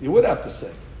 you would have to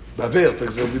say. Bavel, for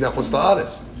example, would be Chutz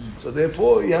La'aretz. So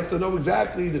therefore, you have to know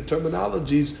exactly the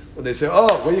terminologies when they say,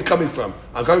 oh, where are you coming from?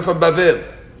 I'm coming from Bavel.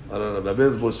 I don't know, Bavel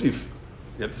is Bursif.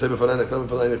 You have to say B'fanai Nechtam,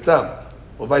 B'fanai Nechtam.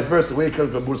 Or vice versa, where are you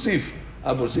coming from? Bursif.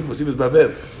 Bursif is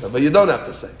Bavel. But you don't have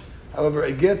to say. However,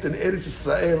 again, in Eretz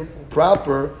Yisrael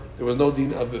proper, there was no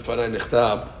din of B'fanai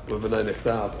Nechtab, B'fanai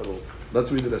Nechtab at all.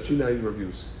 Let's read the Rashina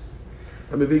reviews.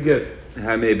 Hamebi get.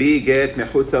 Hamebi get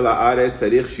mechutza la'aretz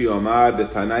tzarich shiomar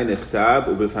b'fanai nechtab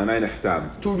u'b'fanai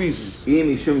nechtam. Two reasons. Im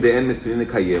mishum de'en mesuyin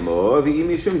lekayemo, v'im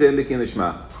mishum de'en bekin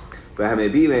l'shma.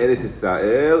 V'hamebi me'eretz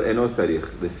Yisrael eno tzarich,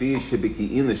 lefi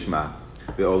shebeki'in l'shma.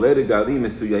 Ve'oleh regalim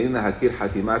mesuyayin lahakir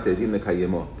hatimat edin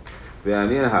lekayemo.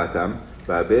 Ve'amin hatam,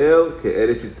 Babel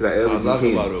ke'eretz Yisrael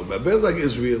v'yihin. Babel like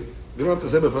Israel. You don't have to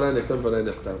say B'fanai Nechtam,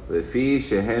 B'fanai Nechtam. לפי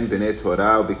שהן בני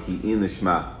תורה ובקיאים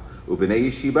לשמה, ובני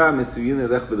ישיבה מסויים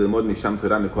ללך וללמוד משם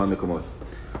תורה מכל המקומות.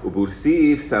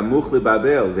 ובורסיף סמוך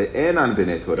לבבל, ואינן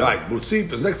בני תורה. Right,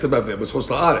 Bursif is next to Bavel, but it's Chutz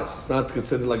La'aretz. It's not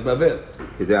considered like Bavel.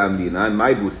 כדאמרינן,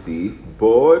 מהי בורסיף?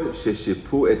 בור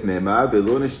ששיפו את מימיו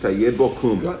ולא נשתיה בו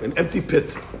כלום. An empty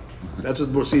pit. That's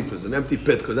what Bursif is, an empty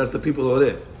pit, because that's the people who are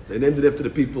there. They named it after the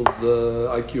people's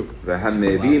IQ.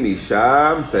 והמביא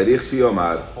משם צריך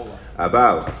שיאמר.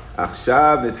 אבל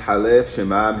עכשיו נתחלף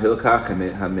שמם הלקח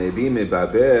המביא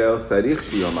מבבל צריך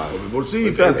שיאמר.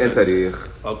 Bursif, אין צריך.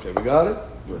 Okay, we got it?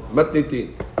 Matnitin.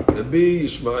 Rabbi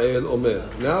Yishmael Omer.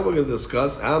 Now we're going to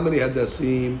discuss how many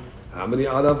hadassim, how many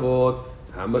aravot,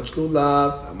 how much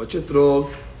lulav, how much etrog.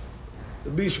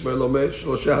 Rabbi Yishmael Omer,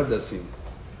 3 hadassim.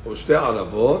 או 2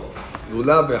 ערבות,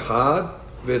 לולב 1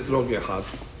 ואתרוג 1.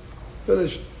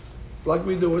 Finished. Like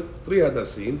we do it. 3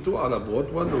 hadassim, 2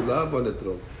 ערבות, 1 lulav, 1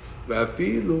 etrog.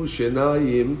 ואפילו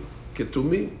שניים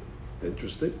כתומים.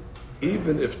 Interesting.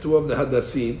 Even if 2 of the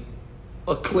hadassim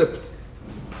are clipped.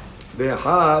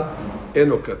 ואחד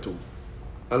אינו כתום.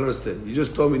 I don't understand. You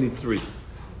just told me you need 3.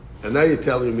 And now you're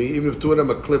telling me, even if 2 of them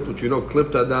are clipped, which you know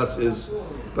clipped hadas is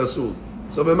pasul.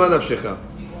 So במה נפשך?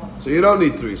 So you don't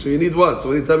need 3. So you need 1. So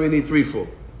when you tell me you need 3 for?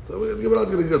 So we're going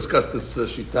to discuss this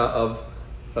shita of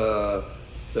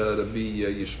Rabbi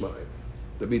Yishmael.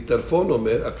 Rabbi Tarfon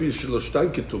Omer, אפילו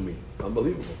שלושתן כתומים.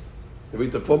 Unbelievable. Rabbi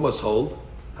Tarfon must hold,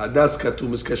 hadas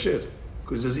katum is kasher.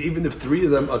 Because it says even if 3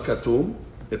 of them are katum,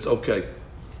 it's okay.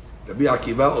 Rabbi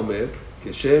Akiva Omer,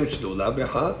 כשם שלולב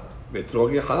 1,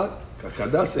 ואתרוג 1,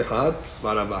 Hadas echad,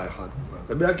 v'arava echad.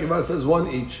 Rabbi Akiva says one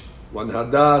each. One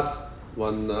hadas,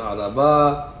 one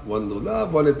arava, one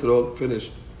lulav, one etrog.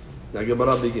 Finish. Now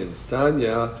Gemara begins.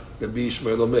 Tanya, Rabbi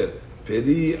Yishmael Omer,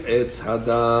 Peri etz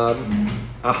hadar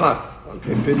ahat.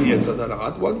 Okay, Peri etz hadar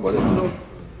ahat. One etrog.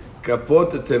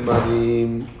 Kapot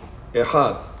temarim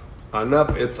echad.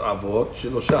 Anaf etz avot.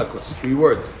 Shelosha. Three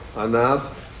words.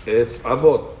 Anaf etz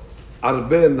avot.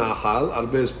 Arbe nahal.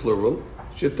 Arbe is plural.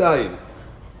 Shetayim.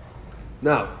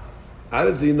 Now, how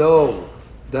does he know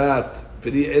that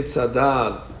Peri etz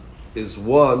hadar is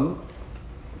one?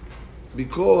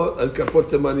 Because Kapot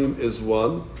Temanim is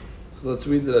one, so let's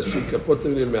read the Rashi. Kapot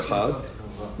Temanim echad,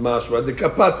 mashma the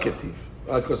kapat ketiv,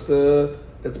 because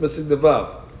it's missing the vav.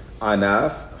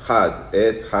 Anaf had,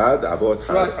 etz had, avot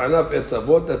had. Right, anaf etz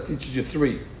avot, that teaches you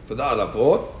three for the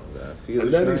aravot.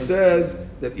 And then he says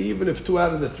that even if 2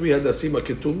 out of the 3 hadasim are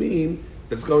ketumim,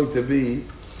 it's going to be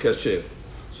kasher.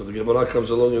 So the Gemara comes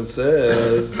along and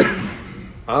says,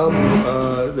 the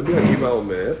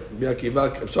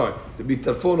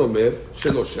Tarfon Omer,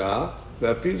 Shelosha,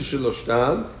 Vafil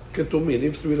Sheloshtan, Ketumin,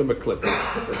 if 3 of them are clipped.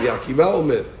 Rabbi Akiva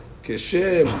Omer,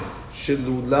 Keshem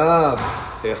Shelulav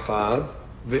Echad,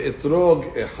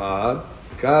 Ve'etrog Echad,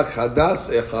 Kach Hadas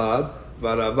Echad,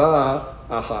 Varava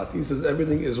Achat. He says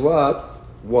everything is what?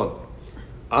 One.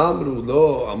 Amru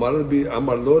lo, Amar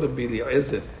lo Rabbi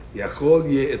Eliezer, Yachol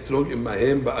Ye Etrog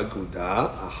Imahem Ba'aguda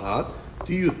Achat.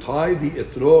 Do you tie the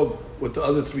etrog with the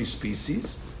other 3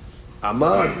 species?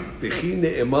 Amar,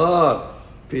 Bechine Emar,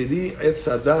 Peri etz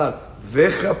hadar,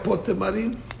 Vechapot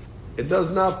temarim. It does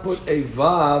not put a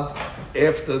vav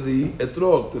after the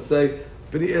etrog to say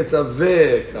Peri etz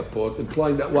vechapot,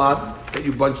 implying that what? That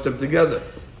you bunch them together.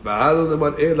 V'halon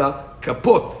emar ela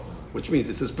kapot, which means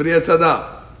it says Peri etz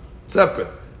hadar, separate.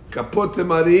 Kapot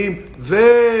temarim,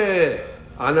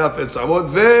 anaf etz avot,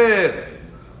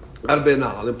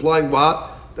 Arbenal, implying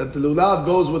what? That the lulav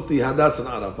goes with the hadas and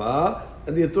arava,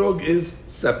 and the etrog is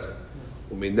separate.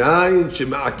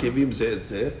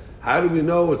 How do we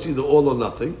know it's either all or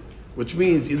nothing? Which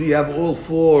means either you have all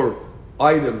 4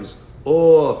 items,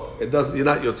 or it doesn't. You're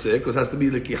not yotzeh, because it has to be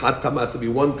like hatam, has to be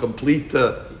one complete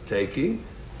taking.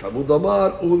 Talmud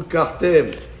Amar ul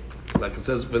kahtem, like it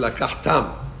says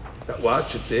v'lakahtam. That what?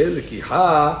 Sheteh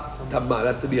lekiha tamar,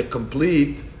 has to be a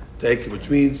complete taking, which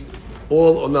means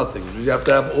all or nothing. You have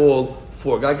to have all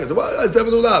 4. Guy can say, well, I still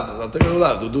have a lulav. I'll take a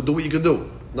lulav. Do what you can do.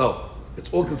 No. It's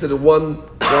all considered one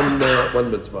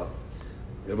mitzvah.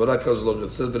 Gemara comes along and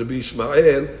says, Rabbi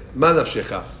Yishmael, ma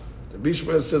nafshecha. Rabbi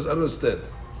Yishmael says, I understand.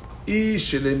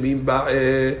 If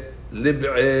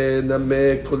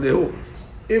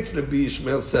Rabbi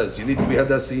Yishmael says, you need to be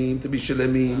hadasim, to be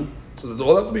shilemim, so they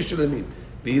all have to be shilemim.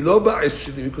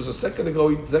 Because a second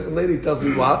later he tells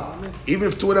me what? Even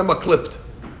if 2 of them are clipped.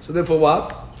 So therefore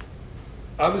what?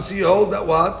 Obviously you hold that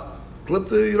what?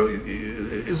 Clipped,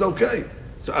 is okay.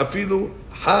 So afilu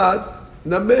had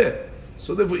nameh.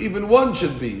 So therefore even 1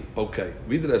 should be okay.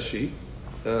 Read Rashi.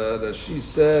 Rashi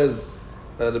says,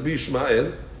 Rabbi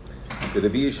Yishmael.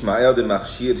 Rabbi Yishmael de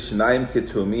machshir shnaim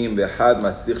ketumim v'had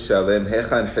masrich shalem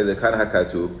hechan chelekan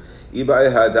hakatub ibae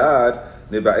hadar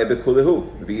nebae bekulehu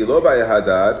v'ilo bae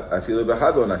hadar afilu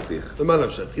b'had lo nasrich. The man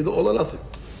of either all or nothing.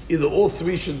 Either all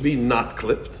 3 should be not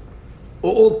clipped,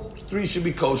 or all 3 should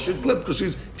be kosher clipped.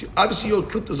 Because obviously your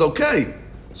clipped is okay.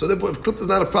 So therefore, if clipped is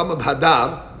not a problem of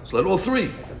hadar, so let all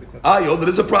 3. There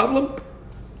is a problem.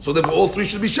 So therefore, all 3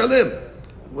 should be shalem.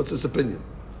 What's this opinion?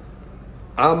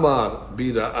 Amar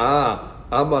bira'a,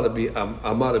 Amar bi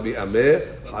Ameh,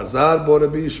 Hazar bo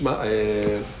Rabbi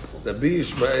Yishmael. Rabbi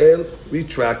Yishmael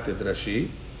retracted Rashi.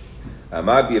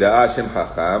 Amar bira'a Shem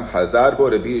Chacham, Hazar bo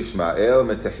Rabbi Yishmael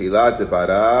metechilat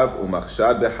devarav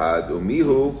umachshar behad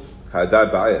umihu hadar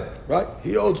ba'el. Right?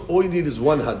 He holds all you need is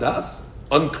 1 hadas,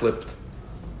 unclipped.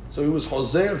 So he was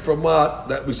hoser from what?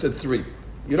 That we said 3.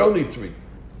 You don't need 3.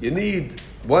 You need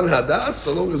 1 hadas,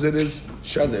 so long as it is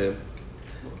shanem.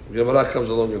 Gemara comes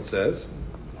along and says,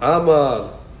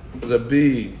 Amar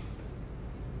Rabbi,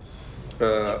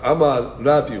 Amar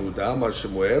Rav Yehuda, Amar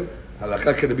Shemuel,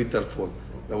 halakha keRabbi Tarfon.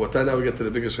 Now we get to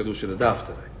the biggest chedush in the daf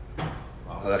today.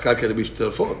 Halakha keRabbi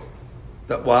Tarfon.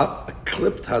 That what? A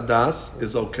clipped hadas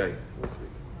is okay.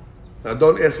 Now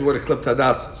don't ask me what a clipped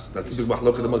hadas is. That's a big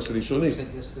mahloket amongst the Rishonim.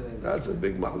 That's a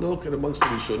big mahloket amongst the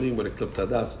Rishonim what a clipped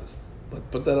hadas is.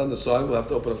 But put that on the side. We'll have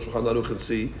to open up Shulchan Aruch and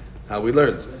see how we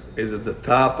learn. Is it the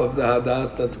top of the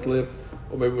hadas that's clipped?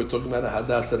 Or maybe we're talking about a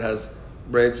hadas that has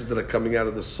branches that are coming out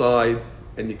of the side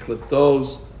and you clip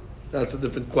those? That's a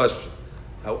different question.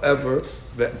 However,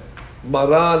 the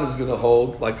Maran is going to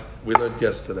hold, like we learned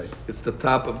yesterday, it's the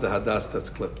top of the hadas that's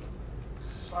clipped.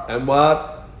 And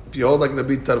what? if you hold like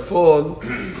Rabbi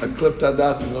Tarfon, a clipped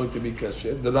hadas is going to be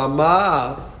kasher. The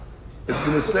Ramah is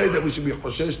going to say that we should be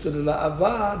choshesh to the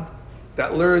La'avad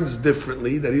that learns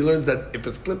differently, that he learns that if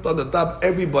it's clipped on the top,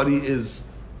 everybody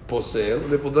is posel.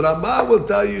 And if the Ramah will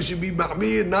tell you should be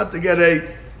ma'mir not to get a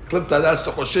clipped hadas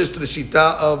to choshesh to the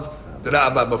shita of the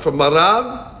La'avad. But from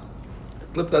Marav,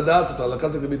 clipped hadas, to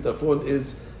Rabbi Tarfon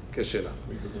is kasher.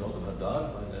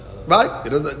 Right? It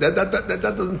doesn't, that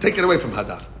doesn't take it away from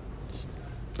hadar.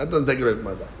 That doesn't take it away from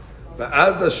hadar. But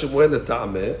as the Shmuel the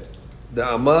Ta'ameh,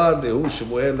 the Amar Nehu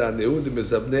Shmuel la Nehu the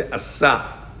Mezabne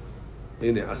Asa.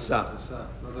 Meaning Asa.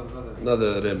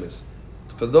 Another remes.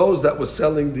 For those that were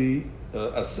selling the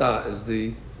Asa is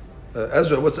the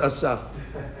Ezra. What's Asa?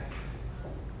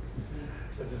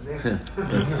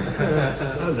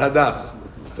 Sounds hadas.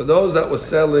 For those that were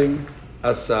selling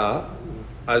Asa,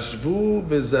 Ashvu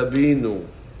v'Zabinu.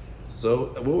 So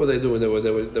what were they doing? They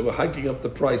were hiking up the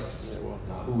prices.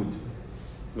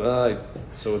 Right.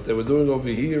 So what they were doing over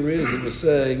here is it was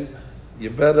saying you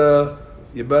better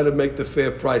make the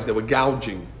fair price. They were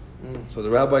gouging. So the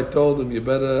rabbi told them you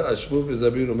better ashvu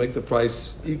v'zabinu, make the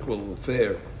price equal,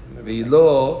 fair.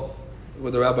 V'lo,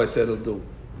 what the rabbi said he'll do.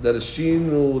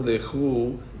 Darshinu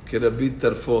lechu Rabbi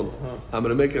Tarfon. I'm going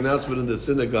to make an announcement in the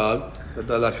synagogue that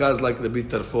the halakha is like Rabbi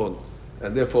Tarfon,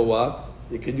 and therefore what?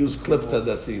 You can use clipped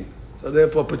hadasim. So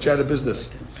therefore, put you out of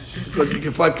business. Because you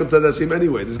can find clipped hadasim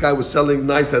anyway. This guy was selling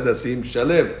nice hadasim,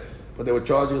 shalim, but they were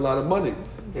charging a lot of money.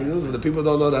 And listen, the people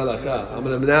don't know the halakha. I'm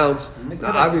going to announce.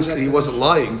 Now, obviously, he wasn't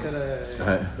lying.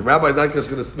 The rabbi is not just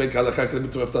going to make halakha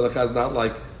if the halakha is not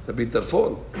like the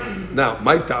bitarfon. Now,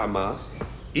 my ta'ama,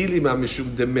 ilima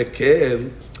mishum de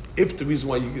mekel. If the reason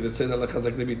why you're going to say that halakha is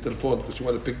like the bitarfon because you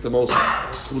want to pick the most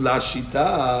kula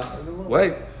shita,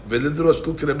 wait, velidrosh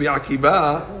kul Rabbi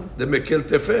Akiva de mekel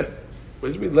tefer. What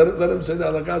do you mean? Let him say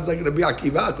that halakha is like Rabbi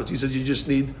Akiva because he says you just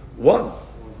need one.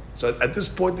 So at this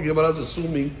point, the Gemara is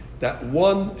assuming that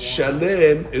one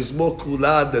shalem is more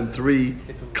kula than three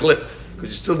clipped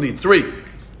because you still need three.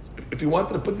 If you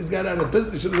wanted to put these guys out of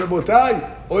business, you should have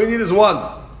said, all you need is one.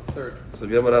 Third. So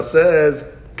the Gemara says,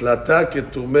 klata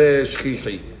ketume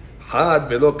shchichi, had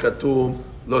velo katum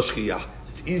lo shchiyah.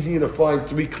 It's easier to find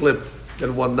three clipped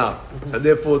than one not, and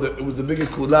therefore it was the bigger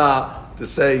kula to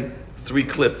say three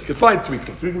clipped. You can find three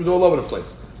clipped. Three clipped all over the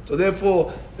place. So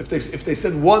therefore, if they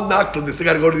said one not clipped, they still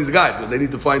got to go to these guys because they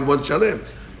need to find one shalem.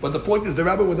 But the point is, the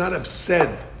rabbi would not have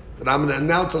said that I'm going to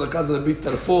announce halakha is going to be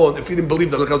tarfon if he didn't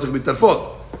believe that halakha is going to be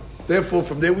tarfon. Therefore,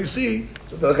 from there we see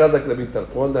that halakha is going to be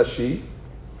tarfon. Nashi,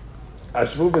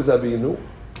 ashvu v'zabinu.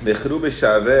 מכרו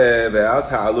בשווה ואל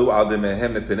תעלו על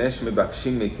דמיהם מפני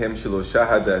שמבקשים מכם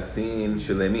שלושה הדסים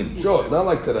שלמים. Sure, not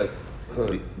like today.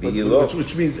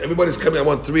 Which means everybody's coming. I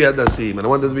want 3 hadasim, and I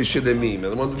want them to be shidemim, and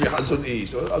I want them to be hasun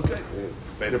ish. Okay,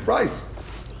 pay the price.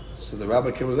 So the rabbi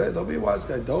came and said, "Don't be a wise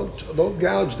guy. Don't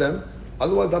gouge them.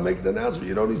 Otherwise, I'll make the announcement.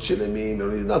 You don't need shidemim. You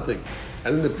don't need nothing."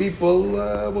 And then the people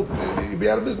will be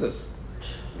out of business.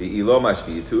 ואילו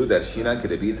משוויתו דרשינן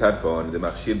כרבי טרפון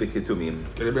דמכשיר בכתומים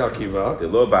כרבי עקיבא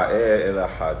דלא באה אל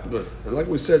אחד. Good. And like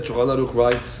we said, Shulchan Aruch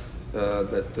writes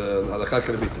that halakha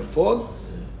כרבי טרפון,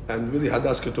 and really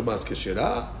hadas ketumas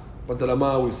keshira, but the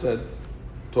Rama we said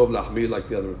tov lahmi like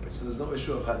the other opinion. So there's no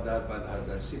issue of hadad by the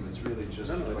hadasim. It's really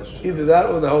just a question. Either that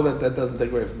or the whole that doesn't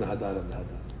take away from the hadad of the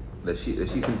hadas.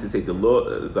 She seems to say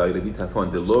דלא ברבי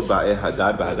טרפון דלא באה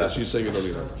hadad בהדס. She's saying you don't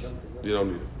need hadas. You don't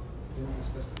need it.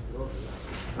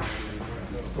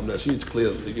 From Nashi, it's clear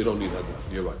that you don't need hadad.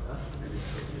 You're right.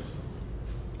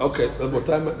 Okay, one more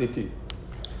time, Niti.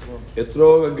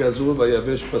 Etrog gazul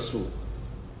vayavesh pasul.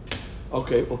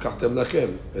 Okay, ukachtem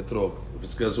lachem etrog. If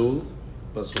it's gazul,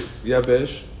 pasul.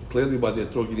 Yavesh, clearly by the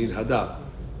etrog you need hadad.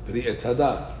 But it's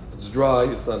hadad. If it's dry,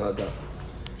 it's not hadad.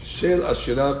 Shel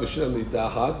ashira v'shel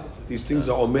nidahad. These things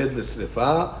are omed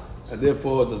l'srifa, and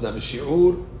therefore it doesn't have a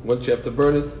shiur. Once you have to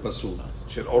burn it, pasul.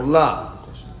 Shel orla.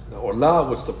 Now orla,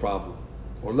 what's the problem?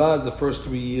 Orla is the first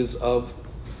 3 years of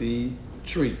the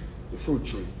tree, the fruit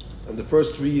tree. And the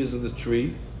first 3 years of the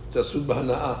tree, it's asud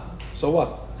b'hana'ah. So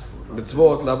what?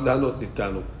 Mitzvot lav lahanot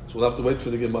nitanu. So we'll have to wait for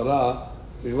the Gemara.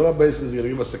 The Gemara basically is going to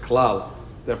give us a klal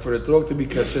that for a etrog to be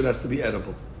kasher, it has to be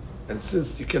edible. And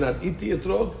since you cannot eat the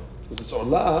etrog, because it's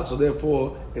orla, so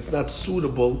therefore it's not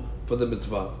suitable for the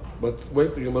mitzvah. But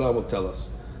wait, the Gemara will tell us.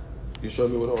 You show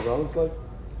me what orla looks like?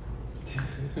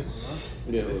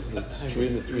 Yeah, it's the tree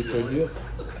in the third year.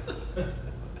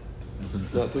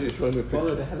 No, I thought you were showing me a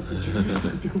picture.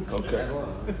 Okay.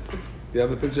 You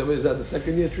have a picture of it? Is that the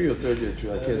second year tree or third year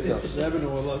tree? I can't tell.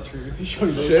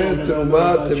 Shel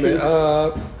terumat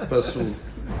teme'ah pasul.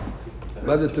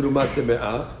 מה זה תרומת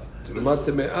טמאה? תרומת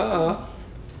טמאה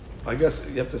I guess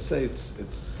you have to say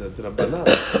it's D'Rabbanan.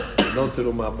 No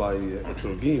teruma by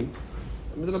etrogim.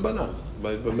 D'Rabbanan.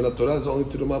 But Minat Torah is only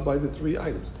teruma by the 3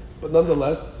 items. But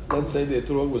nonetheless, let's say the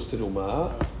etrog was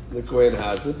teruma, the Kohen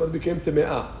has it, but it became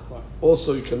teme'ah.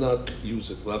 Also, you cannot use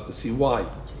it. We'll have to see why.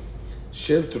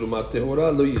 Shel teruma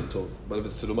tehora lo yitol. But if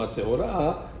it's teruma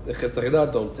tehora, the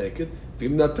chetahila don't take it.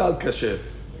 V'im natal kasher.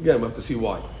 Again, we have to see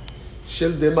why.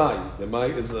 Shel demai.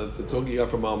 Demai is the etrog you got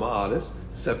from Al Ma'aris.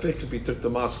 Sefek if he took the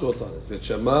ma'asrot on it.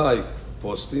 V'shamai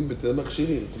postim b'tel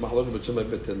machshirim. It's mahlok b'shamai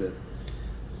b'telel.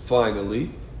 Finally,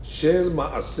 Shel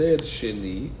Ma'aser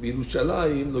Sheni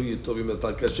B'Yerushalayim Lo Yitovim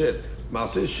Natal Kasher.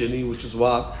 Ma'aser Sheni, which is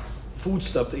what? Food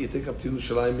stuff that you take up to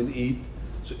Yerushalayim and eat.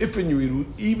 So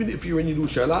even if you're in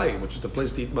Yerushalayim, which is the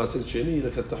place to eat Ma'aser Sheni,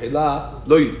 like a Tahila,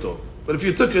 Lo Yitov. But if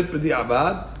you took it,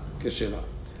 B'Di'abad, Kasherah.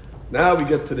 Now we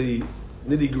get to the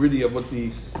nitty-gritty of what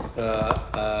the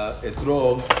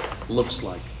etrog looks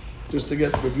like. Just to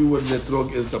get review what an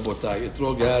etrog is, Rabotai.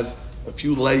 Etrog has a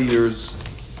few layers.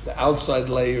 The outside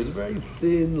layer, the very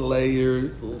thin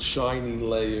layer, little shiny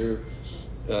layer,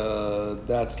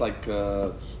 that's like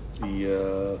the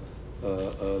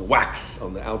wax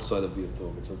on the outside of the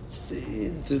etrog. It's a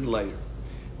thin layer.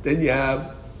 Then you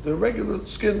have the regular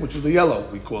skin, which is the yellow,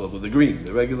 we call it, or the green,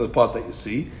 the regular part that you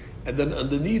see. And then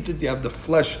underneath it, you have the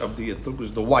flesh of the etrog, which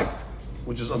is the white,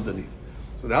 which is underneath.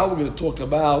 So now we're going to talk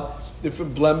about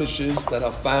different blemishes that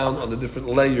are found on the different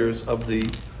layers of the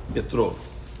etrog.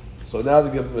 So now the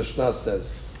Mishnah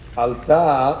says,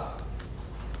 Alta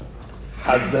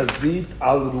hazazit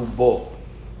al rubo.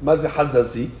 Mazi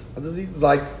hazazit. Hazazit is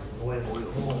like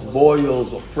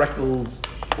boils or freckles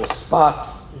or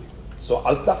spots. So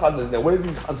alta hazazit. Now where are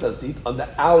these hazazit? On the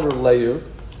outer layer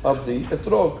of the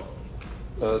etrog.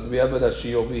 Do we have a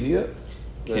Rashi over here?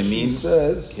 Rashi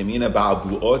says, Kemina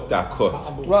ba'abuot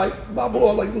dakot. Right,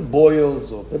 ba'abuot, like little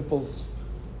boils or pimples.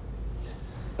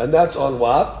 And that's on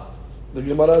what? The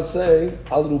Gemara is saying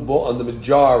al rubo, on the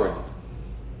majority.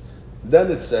 Then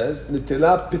it says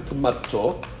nitila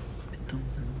pitmato.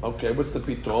 Okay, what's the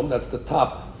pitom? That's the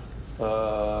top.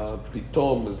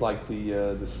 Pitom is like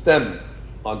the stem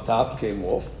on top came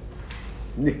off.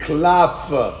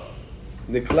 Niklaf.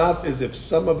 Niklaf is if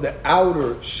some of the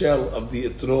outer shell of the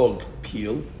etrog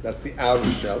peeled. That's the outer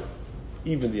shell.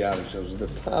 Even the outer shell is the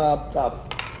top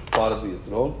part of the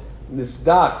etrog.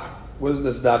 Nisdak. What does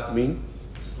nisdak mean?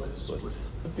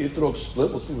 If the etrog split,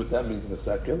 we'll see what that means in a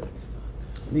second.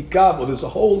 Nikab, well, there's a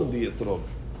hole in the etrog.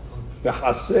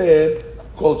 Behaser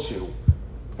kol shiru.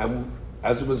 And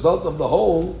as a result of the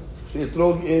hole, the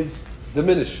etrog is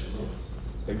diminished.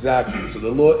 Exactly. So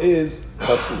the law is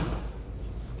pasul.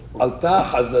 Alta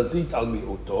hazazit al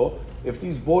mi'uto. If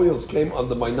these boils came on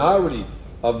the minority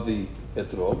of the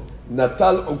etrog,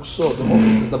 natal ukso, the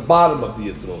moment is the bottom of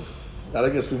the etrog. That I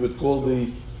guess we would call the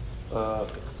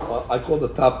I call the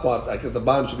top part, I guess the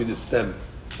bottom should be the stem,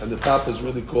 and the top is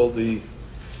really called the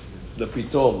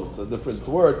pitom. It's a different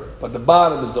word, but the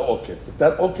bottom is the oketz. If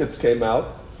that oketz came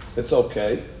out, it's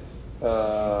okay.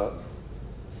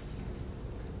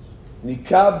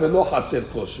 Nikab velo haser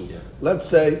koshu. Let's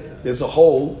say there's a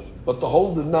hole, but the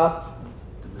hole did not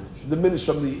diminish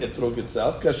from the etrog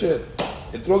itself. Kasher.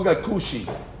 Etrog akushi,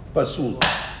 pasul.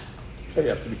 Okay, you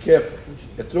have to be careful.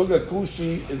 Etrog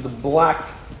akushi is a black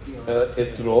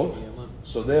etrog,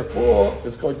 so therefore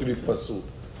it's going to be pasul.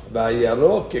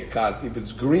 Va'yaro kekarti, if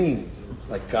it's green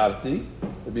like karti,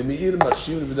 b'meir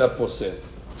machshir v'da posel.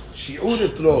 Shiur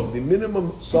etrog, the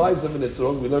minimum size of an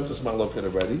etrog, we learned this maloket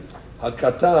already.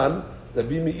 Hakatan,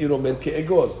 Rabbi Meir omer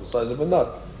ke'egoz, the size of a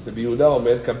nut. Rabbi Yehuda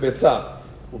omer kabetza.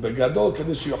 Ubegadol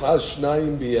kadesh yuchal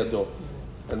shnayim biyado.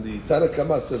 And the Tana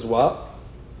Kama says what?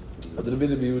 The Rabbi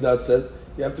Yehuda says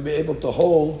you have to be able to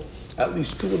hold at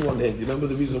least 2 in one hand. You remember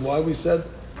the reason why we said?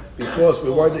 Because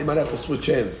we're worried that you might have to switch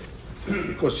hands.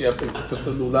 Because you have to put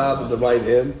the lulav in the right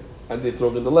hand and the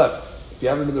etrog in the left. If you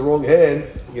have them in the wrong hand,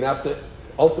 you're going to have to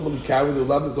ultimately carry the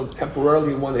lulav and etrog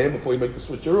temporarily in one hand before you make the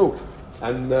switcheroo.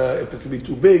 And if it's going to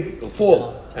be too big, it'll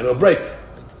fall and it'll break.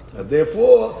 And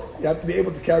therefore, you have to be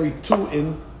able to carry 2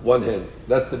 in one hand.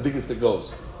 That's the biggest it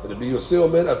goes. Even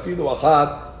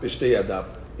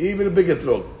a big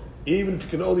etrog, even if you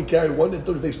can only carry one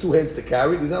etrog, it takes 2 hands to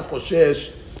carry it. He's not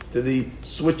choshesh to the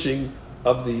switching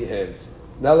of the hands.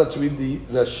 Now let's read the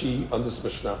Rashi on this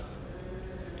Mishnah.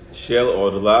 Shel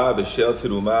orla v'shel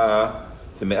teruma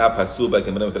teme'a pasul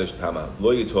b'gemara mefresh tama.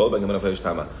 Lo yitol b'gemara mefresh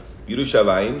tama.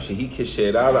 Yerushalayim shehi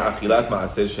keshera la'achilat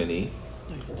ma'aser sheni.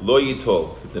 Lo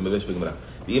yitol. Mefresh b'gemara.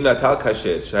 V'im natal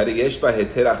kasher shehari yesh ba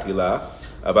heter achila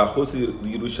abachus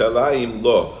Yerushalayim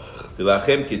lo.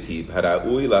 V'lachem ketib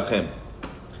hara'ui lachem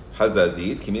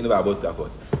hazazit kimin v'abot dakot.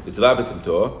 בטלה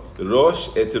בטמטו, ראש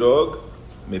אתרוג,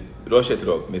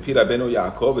 מפי רבנו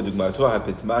יעקב ודוגמתו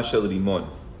הפטמה של רימון.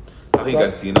 אחי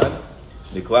גרסינן,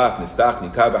 נקלף, נסתח,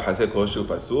 ניקב וחסר כלשהו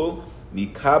פסול,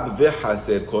 ניקב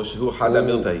וחסר כלשהו חד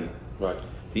המלתאי.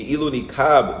 תאילו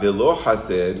ניקב ולא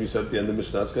חסר,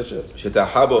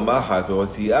 שתחה בו מחט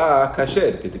והוציאה כשר,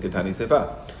 כתני שפה.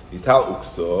 ניטל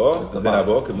אוקסו,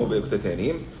 זנבו, כמו באוקסי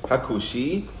תאנים,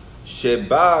 הכושי,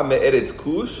 שבא מארץ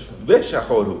כוש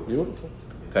ושחור הוא.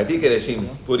 קראתי קרשים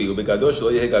פורי, ובגדול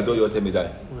שלא יהיה גדול יותר מדי.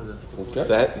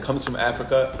 So it comes from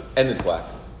Africa and it's black.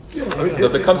 So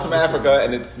if it comes from Africa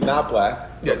and it's not black,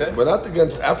 yeah, we're not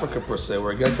against Africa per se,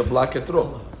 we're against the black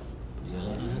etrog.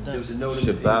 There was a note in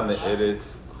שבא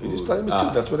מארץ You're just telling me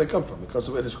too. That's where they come from. It comes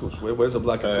from Eretz Kush. Where does the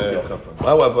black etrog come from?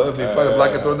 However, if you find a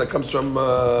black etrog that comes from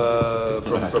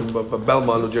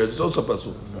Belmont, New Jersey, it's also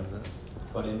pasul.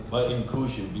 But in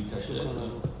Kush, it would be kasher.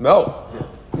 No.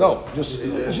 Just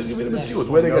give me the mitzvot.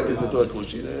 Where they got this etrog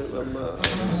Kush?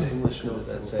 There's an English note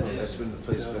that said that's been the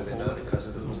place where they're not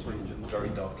accustomed to bring very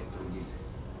dark etrogim.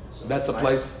 So That's a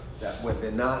place where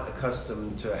they're not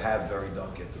accustomed to have very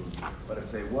dark etrogim. But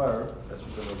if they were, that's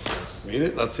what the note says. Read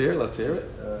it. Let's hear it.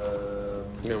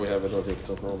 Yeah, we have it over here.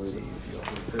 Let's see if you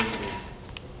open 30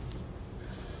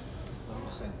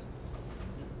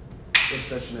 If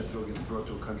such an etrog is brought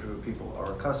to a country where people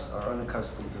are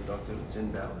unaccustomed to doctor, it's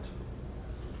invalid.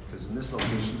 Because in this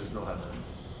location, there's no hadar.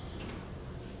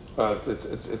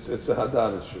 It's a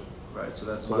hadar issue. Right, so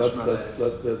that's So mashma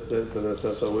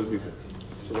that's always be good.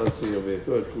 So let's see over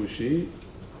here. Kushi,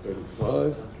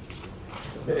 35.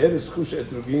 בארץ כוש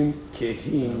אתרוגים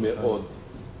כהים מאוד,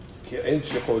 כאין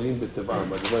שחורים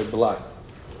בטבעם, הדבר בלק.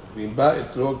 ואם בא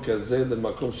אתרוג כזה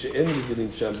למקום שאין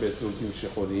רגילים שם באתרוגים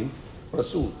שחורים,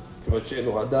 פסול. כמובן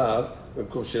שאינו הדר,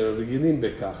 במקום שאין רגילים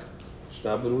בכך.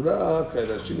 משנה ברורה,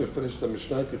 כרש"י מפרש את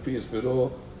המשנה כפי הסברו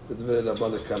בדברי רבה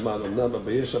לקמן. אמנם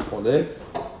אביי שם חולק,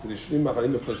 וראשונים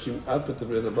אחרים מפרשים אף את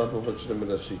דברי רבה באופן של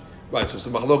מרש"י. Right, so it's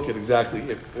the mahloket exactly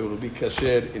if it will be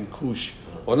kasher in kush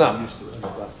or not.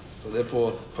 So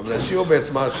therefore, from the Shiur Be'etz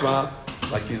Mashma,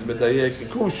 like he's medayek in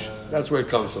kush, that's where it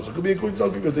comes from. So it could be in kush, it's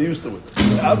okay because they're used to it.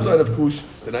 But outside of kush,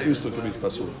 they're not used to it, it could be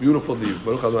pasul. Beautiful deal.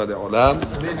 Baruch Adonai Olam.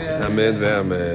 Amen ve'amen.